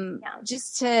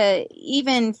 just to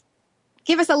even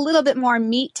give us a little bit more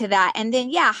meat to that. And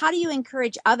then, how do you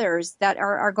encourage others that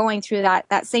are going through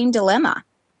that same dilemma?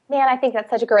 Man, I think that's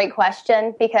such a great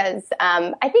question because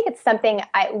I think it's something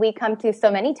we come to so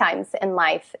many times in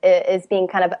life is being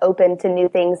kind of open to new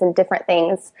things and different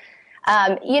things.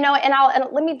 And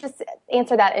let me just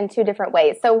answer that in 2 different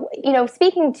ways. So,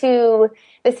 speaking to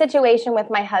the situation with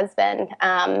my husband,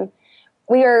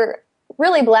 we are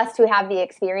really blessed to have the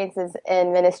experiences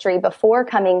in ministry before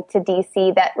coming to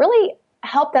DC that really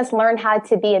helped us learn how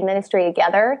to be in ministry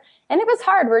together. And it was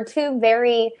hard. We're 2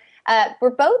 very we're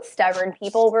both stubborn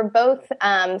people. We're both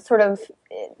sort of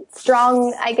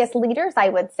strong, I guess, leaders, I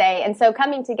would say. And so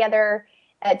coming together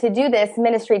to do this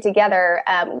ministry together,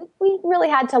 we really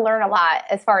had to learn a lot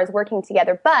as far as working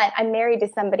together. But I'm married to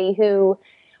somebody who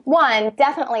one,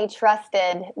 definitely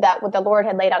trusted that what the Lord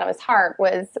had laid on his heart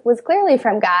was clearly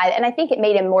from God. And I think it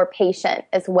made him more patient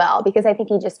as well, because I think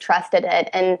he just trusted it.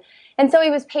 And so he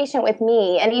was patient with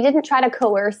me, and he didn't try to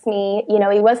coerce me. You know,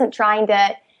 he wasn't trying to,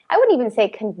 I wouldn't even say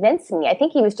convince me. I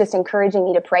think he was just encouraging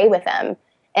me to pray with him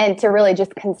and to really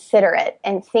just consider it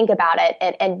and think about it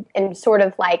and sort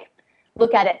of like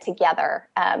look at it together,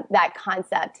 that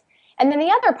concept. And then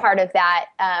the other part of that,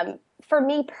 for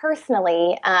me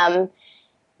personally,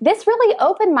 this really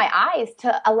opened my eyes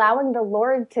to allowing the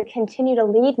Lord to continue to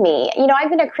lead me. You know, I've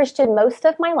been a Christian most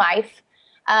of my life,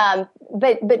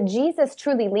 but Jesus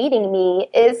truly leading me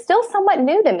is still somewhat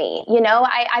new to me. You know,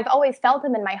 I've always felt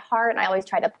him in my heart, and I always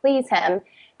try to please him.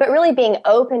 But really being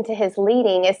open to his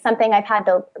leading is something I've had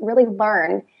to really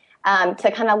learn,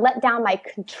 to kind of let down my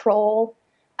control,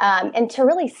 and to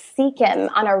really seek him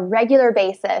on a regular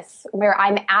basis, where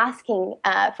I'm asking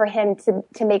for him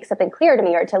to make something clear to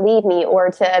me, or to lead me,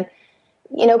 or to,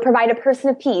 you know, provide a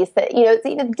person of peace, that, you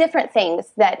know, different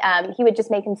things that he would just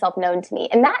make himself known to me.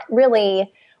 And that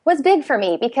really was big for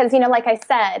me, because, you know, like I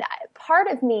said, part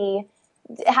of me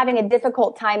having a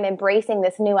difficult time embracing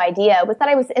this new idea was that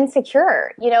I was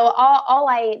insecure. You know, all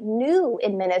I knew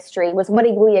in ministry was what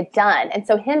we had done. And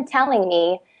so him telling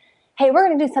me, hey, we're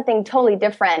going to do something totally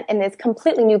different in this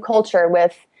completely new culture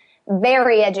with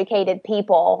very educated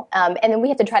people, and then we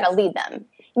have to try to lead them.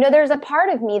 You know, there's a part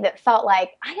of me that felt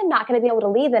like I am not going to be able to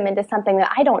lead them into something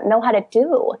that I don't know how to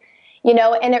do. You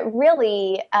know, and it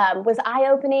really was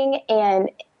eye-opening and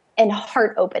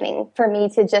heart-opening for me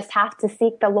to just have to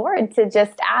seek the Lord, to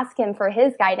just ask him for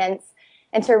his guidance,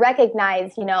 and to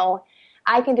recognize, you know,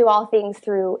 I can do all things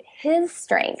through his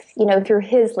strength, you know, through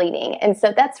his leading. And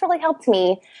so that's really helped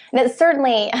me. And it's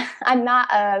certainly,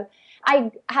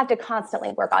 I have to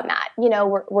constantly work on that. You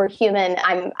know, we're human.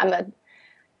 I'm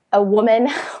a woman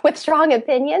with strong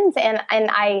opinions, and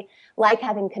I like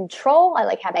having control. I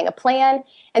like having a plan.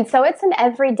 And so it's an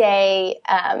everyday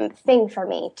thing for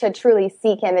me to truly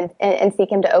seek him and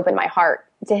seek him to open my heart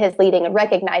to his leading, and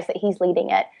recognize that he's leading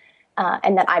it,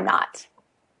 and that I'm not.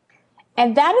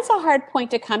 And that is a hard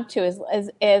point to come to,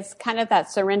 is kind of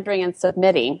that surrendering and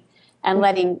submitting and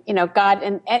letting, you know, God,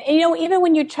 and you know, even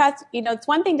when you trust, you know, it's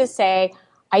one thing to say,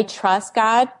 I trust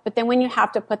God, but then when you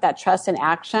have to put that trust in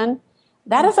action,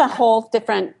 that is a whole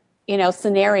different, you know,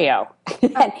 scenario.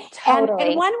 Totally.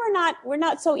 And one we're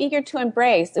not so eager to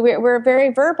embrace. We're very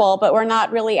verbal, but we're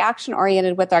not really action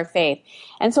oriented with our faith.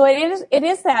 And so it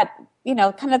is that, you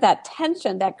know, kind of that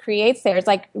tension that creates there. It's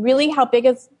like, really, how big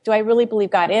do I really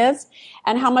believe God is?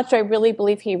 And how much do I really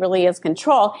believe he really is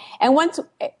control? And once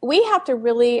we have to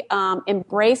really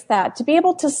embrace that, to be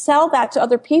able to sell that to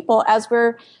other people as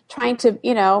we're trying to,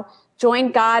 you know,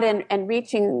 join God and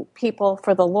reaching people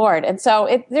for the Lord. And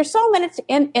so there's so much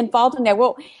involved in there.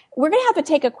 Well, we're going to have to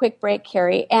take a quick break,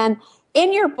 Karrie. And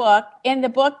in your book, in the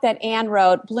book that Anne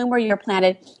wrote, Bloom Where You're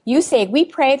Planted, you say, we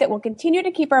pray that we'll continue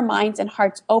to keep our minds and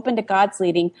hearts open to God's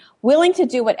leading, willing to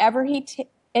do whatever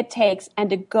it takes, and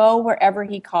to go wherever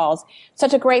he calls.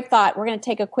 Such a great thought. We're going to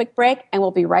take a quick break, and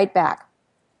we'll be right back.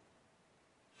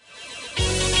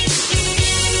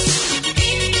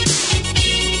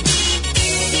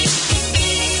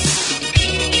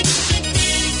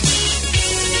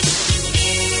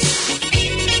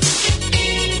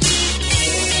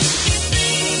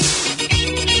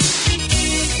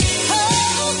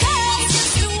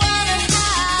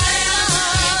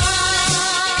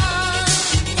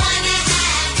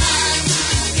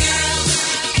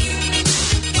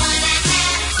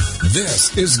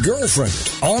 This is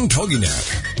GirlfriendIT on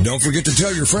TogiNet. Don't forget to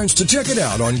tell your friends to check it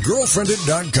out on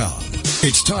GirlfriendIT.com.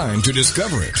 It's time to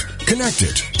discover it, connect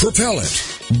it, propel it,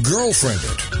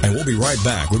 GirlfriendIT. And we'll be right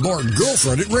back with more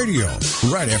GirlfriendIT Radio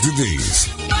right after these.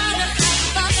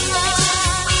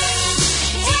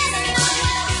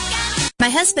 My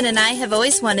husband and I have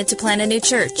always wanted to plant a new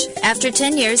church. After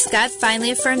 10 years, God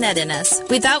finally affirmed that in us.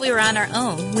 We thought we were on our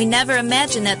own. We never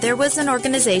imagined that there was an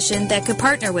organization that could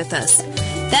partner with us.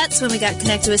 That's when we got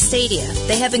connected with Stadia.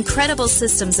 They have incredible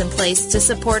systems in place to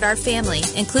support our family,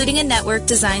 including a network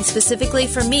designed specifically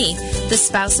for me, the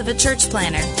spouse of a church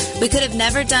planner. We could have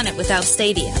never done it without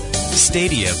Stadia.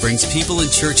 Stadia brings people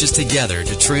and churches together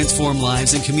to transform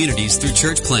lives and communities through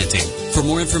church planting. For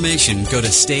more information, go to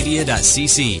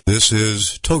stadia.cc. This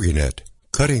is TogiNet,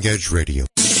 Cutting Edge Radio.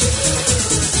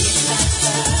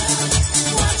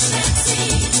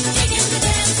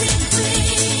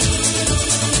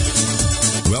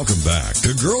 Welcome back to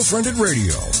GirlfriendIT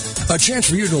Radio. A chance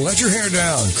for you to let your hair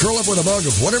down, curl up with a mug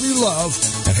of whatever you love,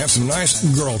 and have some nice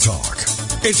girl talk.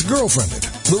 It's GirlfriendIT,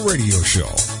 the radio show,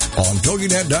 on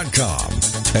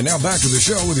TogiNet.com. And now back to the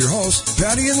show with your hosts,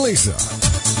 Patty and Lisa.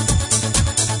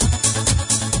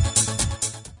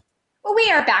 Well,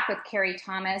 we are back with Karrie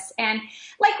Thomas, and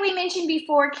like we mentioned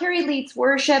before, Karrie leads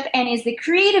worship and is the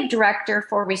creative director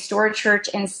for Restore Church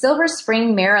in Silver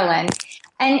Spring, Maryland.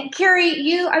 And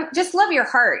Karrie, I just love your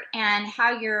heart and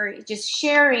how you're just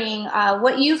sharing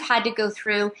what you've had to go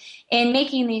through in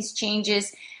making these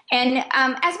changes. And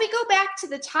as we go back to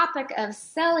the topic of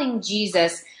selling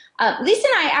Jesus, Lisa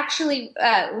and I actually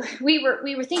we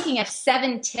were thinking of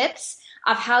 7 tips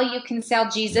of how you can sell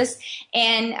Jesus,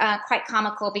 and quite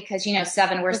comical because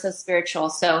 7, we're so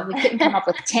spiritual, so we couldn't come up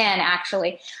with 10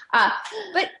 actually.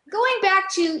 But going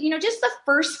back to just the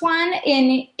first one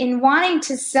in wanting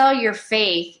to sell your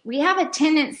faith, we have a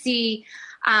tendency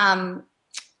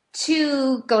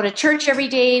to go to church every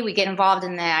day. We get involved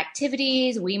in the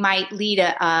activities. We might lead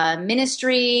a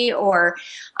ministry or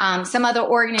some other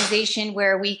organization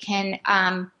where we can,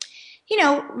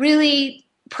 really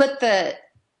put the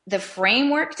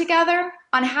framework together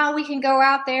on how we can go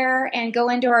out there and go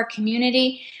into our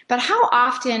community. But how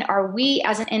often are we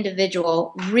as an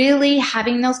individual really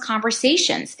having those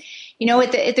conversations?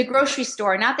 At the grocery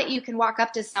store, not that you can walk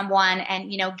up to someone and,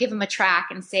 give them a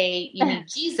tract and say you need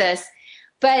Jesus.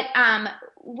 But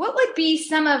what would be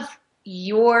some of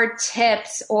your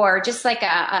tips or just like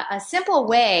a simple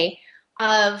way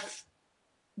of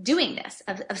doing this,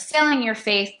 of selling your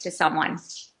faith to someone?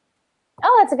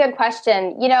 Oh, that's a good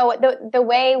question. The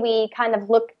way we kind of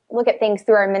look at things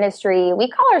through our ministry, we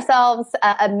call ourselves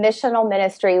a missional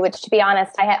ministry, which, to be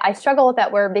honest, I struggle with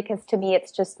that word because to me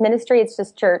it's just ministry, it's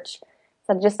just church.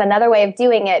 So just another way of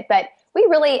doing it. But we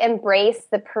really embrace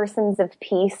the persons of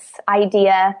peace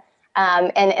idea.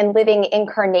 And living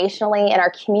incarnationally in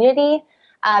our community.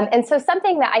 And so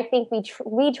something that I think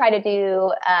we try to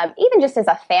do, even just as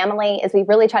a family, is we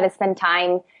really try to spend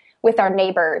time with our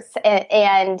neighbors.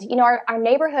 And our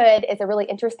neighborhood is a really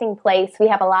interesting place. We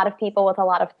have a lot of people with a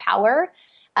lot of power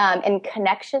and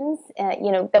connections,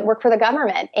 that work for the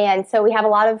government. And so we have a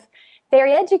lot of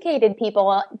very educated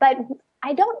people, but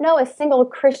I don't know a single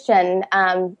Christian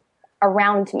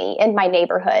around me in my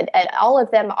neighborhood. And all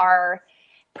of them are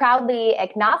proudly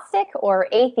agnostic or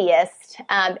atheist.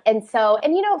 And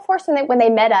of course, when they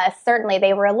met us, certainly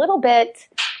they were a little bit,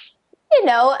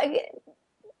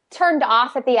 turned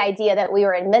off at the idea that we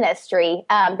were in ministry.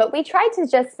 But we tried to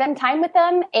just spend time with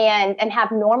them and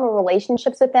have normal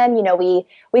relationships with them.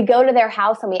 We go to their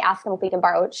house and we ask them if we can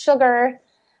borrow sugar.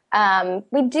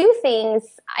 We do things,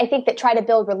 I think, that try to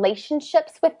build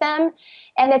relationships with them.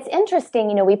 And it's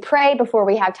interesting, we pray before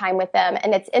we have time with them.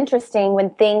 And it's interesting when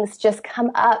things just come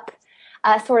up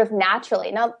sort of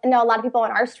naturally. Now, a lot of people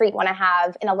on our street want to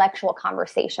have intellectual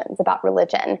conversations about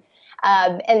religion.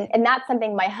 And that's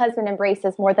something my husband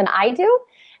embraces more than I do.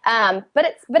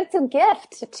 But it's a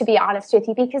gift, to be honest with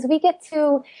you, because we get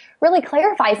to really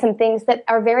clarify some things that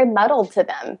are very muddled to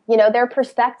them. Their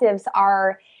perspectives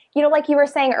are, like you were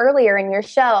saying earlier in your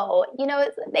show,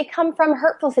 they come from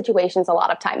hurtful situations a lot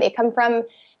of time. They come from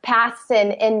past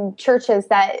in churches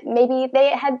that maybe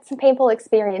they had some painful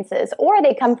experiences, or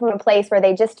they come from a place where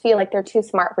they just feel like they're too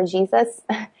smart for Jesus.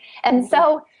 And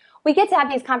so we get to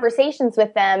have these conversations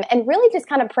with them and really just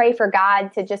kind of pray for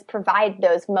God to just provide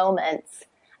those moments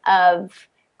of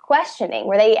questioning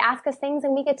where they ask us things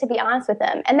and we get to be honest with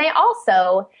them. And they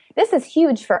also, this is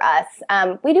huge for us.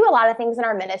 We do a lot of things in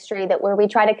our ministry where we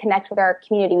try to connect with our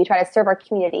community. We try to serve our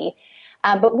community.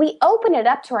 But we open it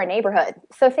up to our neighborhood.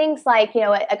 So things like,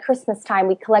 at Christmas time,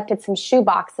 we collected some shoe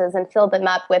boxes and filled them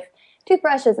up with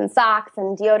toothbrushes and socks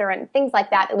and deodorant, things like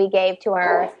that we gave to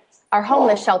our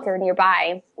homeless shelter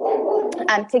nearby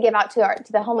to give out to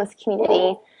the homeless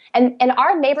community. And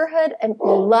our neighborhood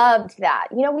loved that.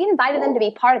 We invited them to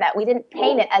be part of that. We didn't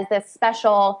paint it as this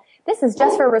special, this is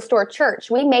just for Restore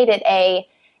Church. We made it hey,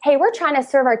 we're trying to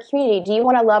serve our community. Do you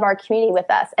want to love our community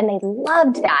with us? And they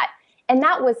loved that. And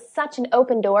that was such an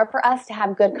open door for us to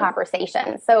have good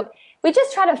conversations. So we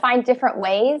just try to find different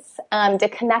ways to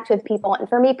connect with people. And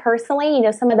for me personally,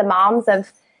 some of the moms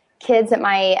of kids at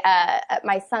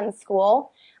my son's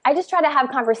school, I just try to have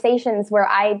conversations where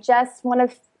I just want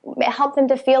to help them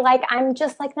to feel like I'm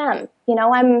just like them.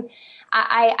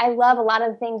 I love a lot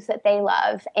of the things that they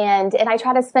love, and I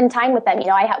try to spend time with them.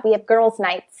 We have girls'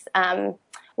 nights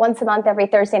once a month, every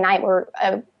Thursday night. We're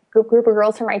a group of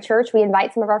girls from my church. We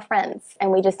invite some of our friends,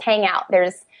 and we just hang out.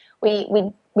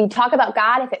 We talk about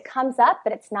God if it comes up,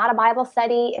 but it's not a Bible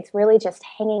study. It's really just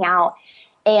hanging out.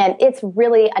 And it's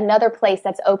really another place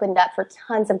that's opened up for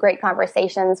tons of great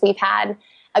conversations. We've had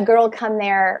a girl come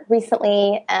there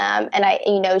recently,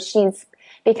 and she's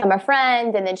become a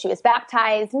friend, and then she was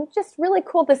baptized, and it's just really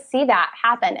cool to see that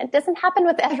happen. It doesn't happen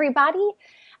with everybody,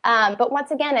 but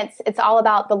once again, it's all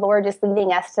about the Lord just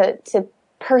leading us to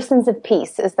persons of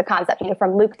peace is the concept,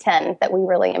 from Luke 10 that we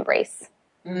really embrace.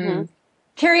 Mm-hmm.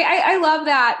 Karrie, I love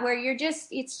that, where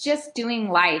it's just doing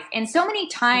life. And so many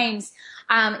times,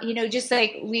 just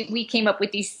like we came up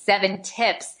with these 7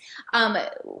 tips.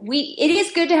 It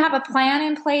is good to have a plan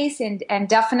in place, and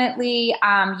definitely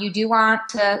you do want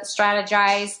to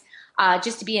strategize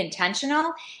just to be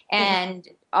intentional, and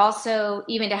also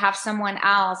even to have someone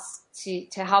else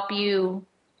to help you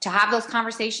to have those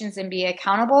conversations and be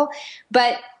accountable,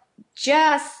 but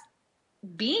just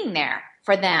being there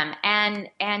for them and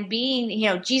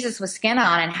being, Jesus with skin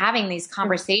on and having these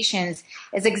conversations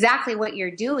is exactly what you're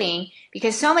doing,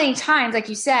 because so many times, like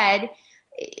you said,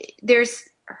 there's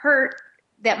hurt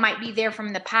that might be there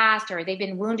from the past, or they've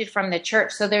been wounded from the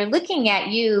church. So they're looking at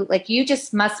you like you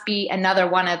just must be another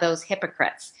one of those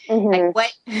hypocrites.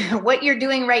 Like what you're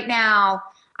doing right now,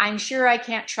 I'm sure I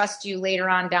can't trust you later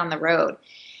on down the road.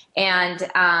 And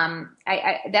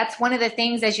that's one of the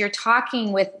things, as you're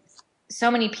talking with so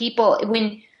many people,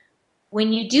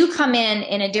 when you do come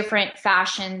in a different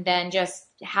fashion than just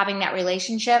having that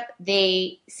relationship,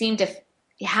 they seem to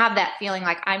have that feeling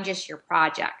like, I'm just your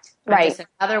project. I'm just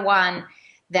another one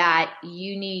that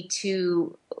you need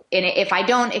to, and if I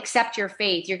don't accept your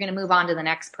faith, you're going to move on to the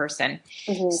next person.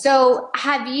 So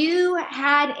have you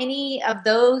had any of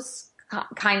those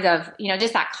kinds of,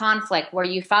 just that conflict where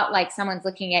you felt like someone's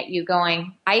looking at you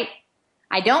going, I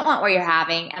don't want what you're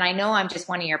having, and I know I'm just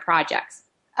one of your projects?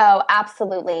 Oh,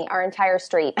 absolutely. Our entire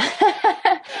street. But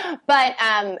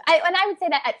I would say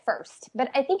that at first, but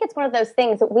I think it's one of those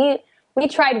things that we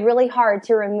tried really hard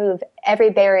to remove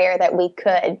every barrier that we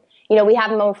could. We have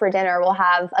them over for dinner. We'll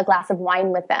have a glass of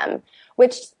wine with them,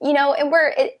 which, and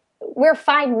we're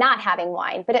fine not having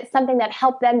wine, but it's something that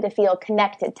helped them to feel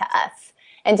connected to us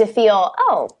and to feel,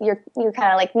 oh, you're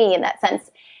kind of like me in that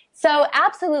sense. So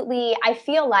absolutely, I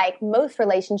feel like most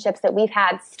relationships that we've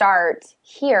had start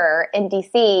here in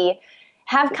DC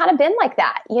have kind of been like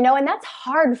that, and that's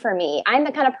hard for me. I'm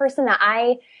the kind of person that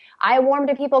I warm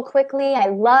to people quickly. I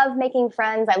love making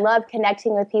friends. I love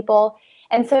connecting with people.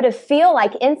 And so to feel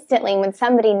like instantly when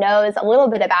somebody knows a little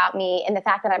bit about me and the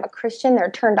fact that I'm a Christian, they're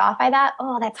turned off by that,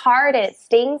 oh, that's hard and it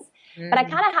stings. But I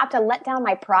kind of have to let down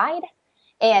my pride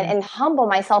and humble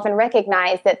myself and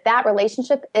recognize that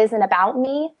relationship isn't about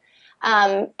me.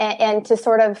 And to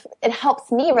sort of, it helps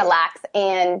me relax.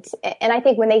 And I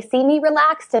think when they see me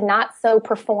relaxed and not so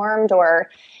performed, or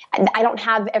I don't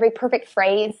have every perfect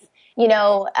phrase,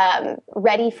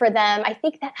 ready for them, I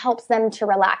think that helps them to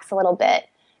relax a little bit.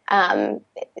 I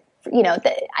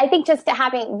think just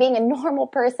being a normal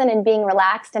person and being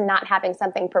relaxed and not having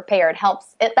something prepared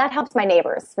that helps my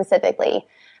neighbors specifically,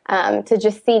 to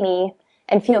just see me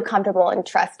and feel comfortable and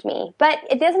trust me. But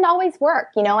it doesn't always work.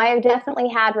 I definitely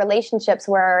had relationships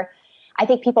where I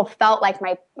think people felt like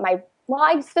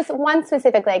one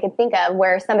specifically I could think of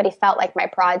where somebody felt like my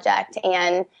project.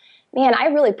 And man, I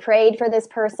really prayed for this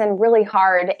person really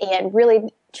hard and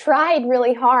really tried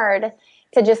really hard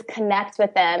to just connect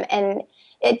with them. And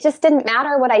it just didn't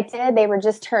matter what I did. They were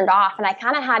just turned off. And I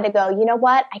kind of had to go, you know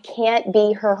what? I can't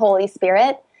be her Holy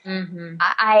Spirit.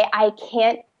 I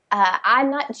can't. I'm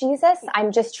not Jesus.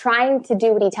 I'm just trying to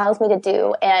do what he tells me to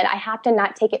do. And I have to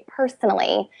not take it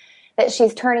personally that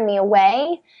she's turning me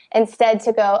away. Instead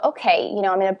to go, okay,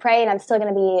 I'm going to pray and I'm still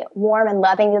going to be warm and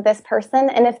loving to this person.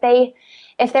 And if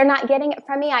they're not getting it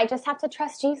from me, I just have to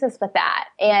trust Jesus with that.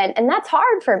 And that's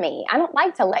hard for me. I don't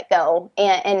like to let go.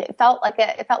 And it felt like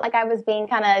I was being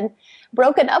kind of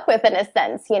broken up with in a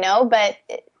sense, but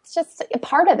it's just a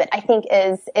part of it, I think,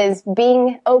 is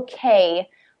being okay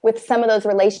with some of those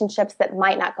relationships that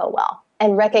might not go well,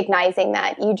 and recognizing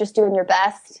that you just doing your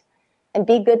best and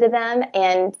be good to them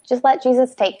and just let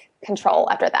Jesus take control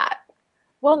after that.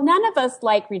 Well, none of us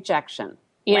like rejection,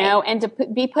 and to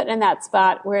be put in that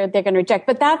spot where they're going to reject,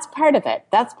 but that's part of it.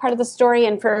 That's part of the story.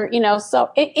 And for,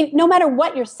 so no matter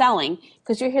what you're selling,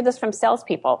 because you hear this from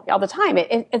salespeople all the time,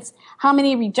 it's how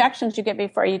many rejections you get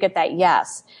before you get that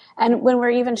yes. And when we're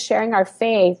even sharing our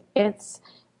faith, it's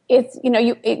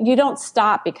you don't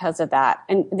stop because of that.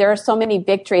 And there are so many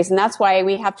victories. And that's why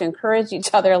we have to encourage each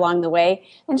other along the way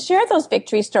and share those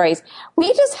victory stories.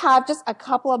 We just have a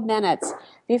couple of minutes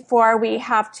before we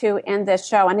have to end this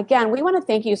show. And again, we want to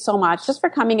thank you so much just for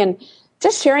coming and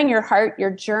just sharing your heart,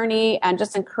 your journey, and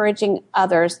just encouraging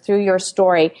others through your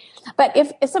story. But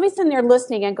if somebody's in there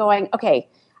listening and going, okay,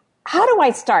 how do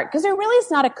I start? Because there really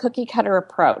is not a cookie cutter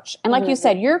approach. And like you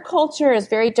said, your culture is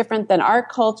very different than our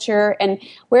culture. And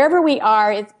wherever we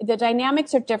are, the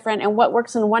dynamics are different. And what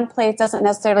works in one place doesn't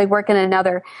necessarily work in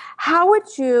another. How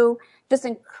would you just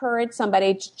encourage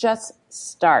somebody to just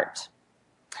start?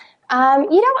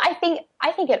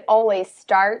 I think it always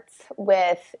starts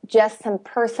with just some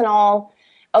personal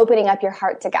opening up your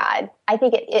heart to God. I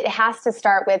think it has to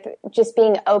start with just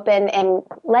being open and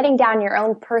letting down your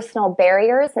own personal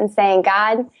barriers and saying,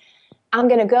 God, I'm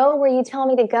going to go where you tell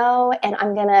me to go, and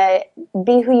I'm going to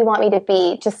be who you want me to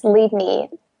be. Just lead me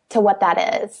to what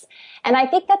that is. And I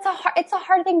think it's a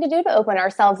hard thing to do, to open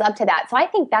ourselves up to that. So I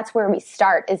think that's where we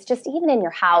start, is just even in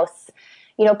your house,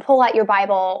 pull out your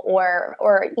Bible or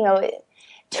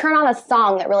turn on a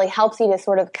song that really helps you to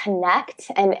sort of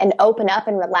connect and open up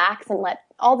and relax and let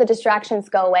all the distractions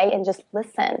go away and just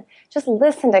listen. Just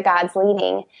listen to God's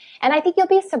leading. And I think you'll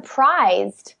be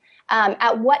surprised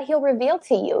at what he'll reveal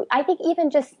to you. I think even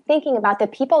just thinking about the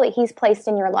people that he's placed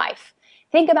in your life.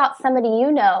 Think about somebody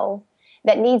you know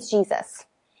that needs Jesus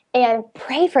and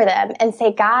pray for them and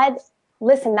say, God,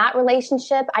 listen, that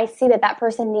relationship, I see that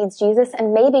person needs Jesus,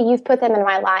 and maybe you've put them in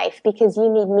my life because you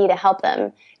need me to help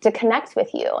them to connect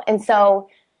with you. And so,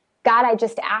 God, I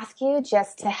just ask you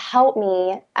just to help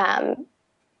me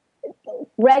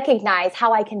recognize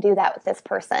how I can do that with this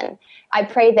person. I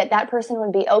pray that person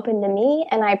would be open to me,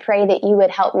 and I pray that you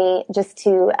would help me just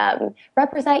to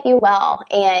represent you well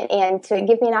and to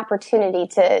give me an opportunity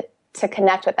to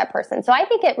connect with that person. So I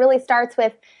think it really starts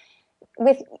with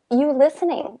you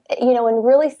listening, and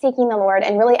really seeking the Lord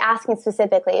and really asking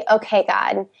specifically, okay,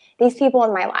 God, these people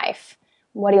in my life,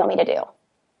 what do you want me to do?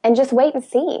 And just wait and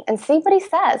see what he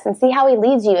says and see how he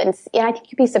leads you. And I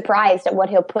think you'd be surprised at what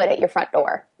he'll put at your front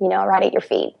door, right at your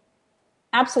feet.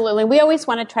 Absolutely. We always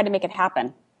want to try to make it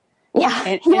happen.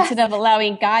 Yeah. Instead of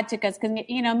allowing God to, because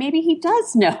maybe he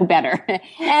does know better.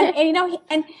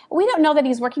 and we don't know that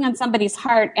he's working on somebody's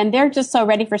heart, and they're just so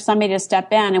ready for somebody to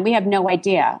step in, and we have no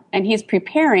idea. And he's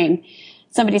preparing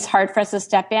somebody's heart for us to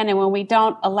step in. And when we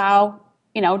don't allow,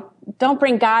 don't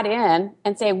bring God in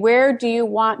and say, where do you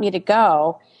want me to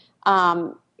go?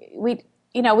 We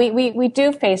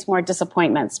do face more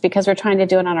disappointments because we're trying to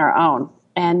do it on our own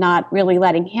and not really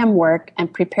letting him work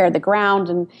and prepare the ground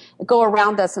and go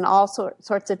around us in all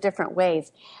sorts of different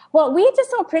ways. Well, we just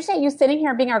so appreciate you sitting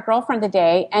here being our girlfriend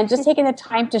today and just taking the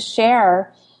time to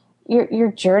share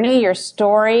your journey, your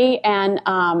story, and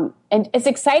it's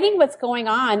exciting what's going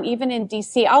on even in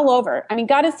DC, all over. I mean,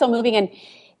 God is so moving, and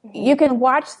you can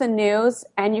watch the news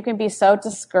and you can be so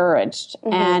discouraged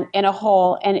and in a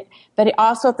hole, but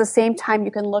also at the same time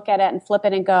you can look at it and flip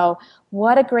it and go,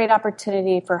 what a great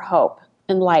opportunity for hope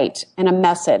and light and a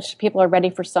message. People are ready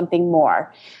for something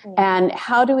more. And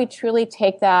how do we truly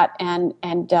take that and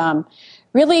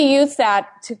really use that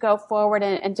to go forward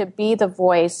and to be the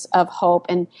voice of hope?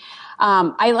 And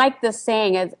I like this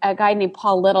saying, as a guy named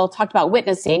Paul Little talked about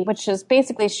witnessing, which is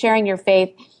basically sharing your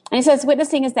faith. And he says,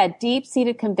 witnessing is that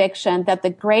deep-seated conviction that the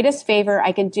greatest favor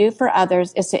I can do for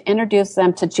others is to introduce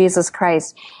them to Jesus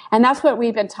Christ. And that's what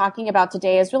we've been talking about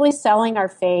today, is really selling our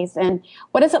faith. And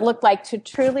what does it look like to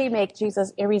truly make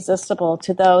Jesus irresistible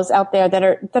to those out there that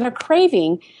are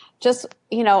craving just,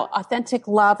 authentic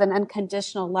love and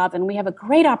unconditional love. And we have a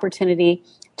great opportunity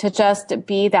to just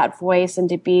be that voice and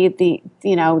to be the,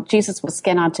 Jesus with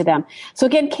skin onto them. So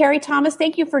again, Karrie Thomas,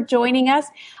 thank you for joining us.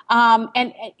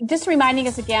 And just reminding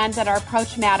us again that our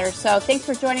approach matters. So thanks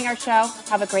for joining our show.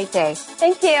 Have a great day.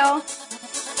 Thank you.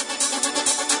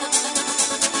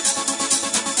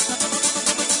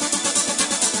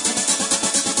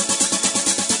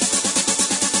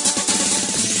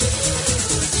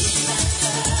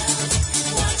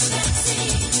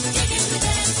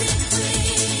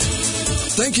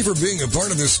 Thank you for being a part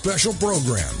of this special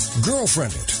program,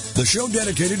 Girlfriend It, the show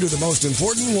dedicated to the most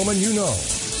important woman you know,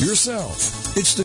 yourself. It's the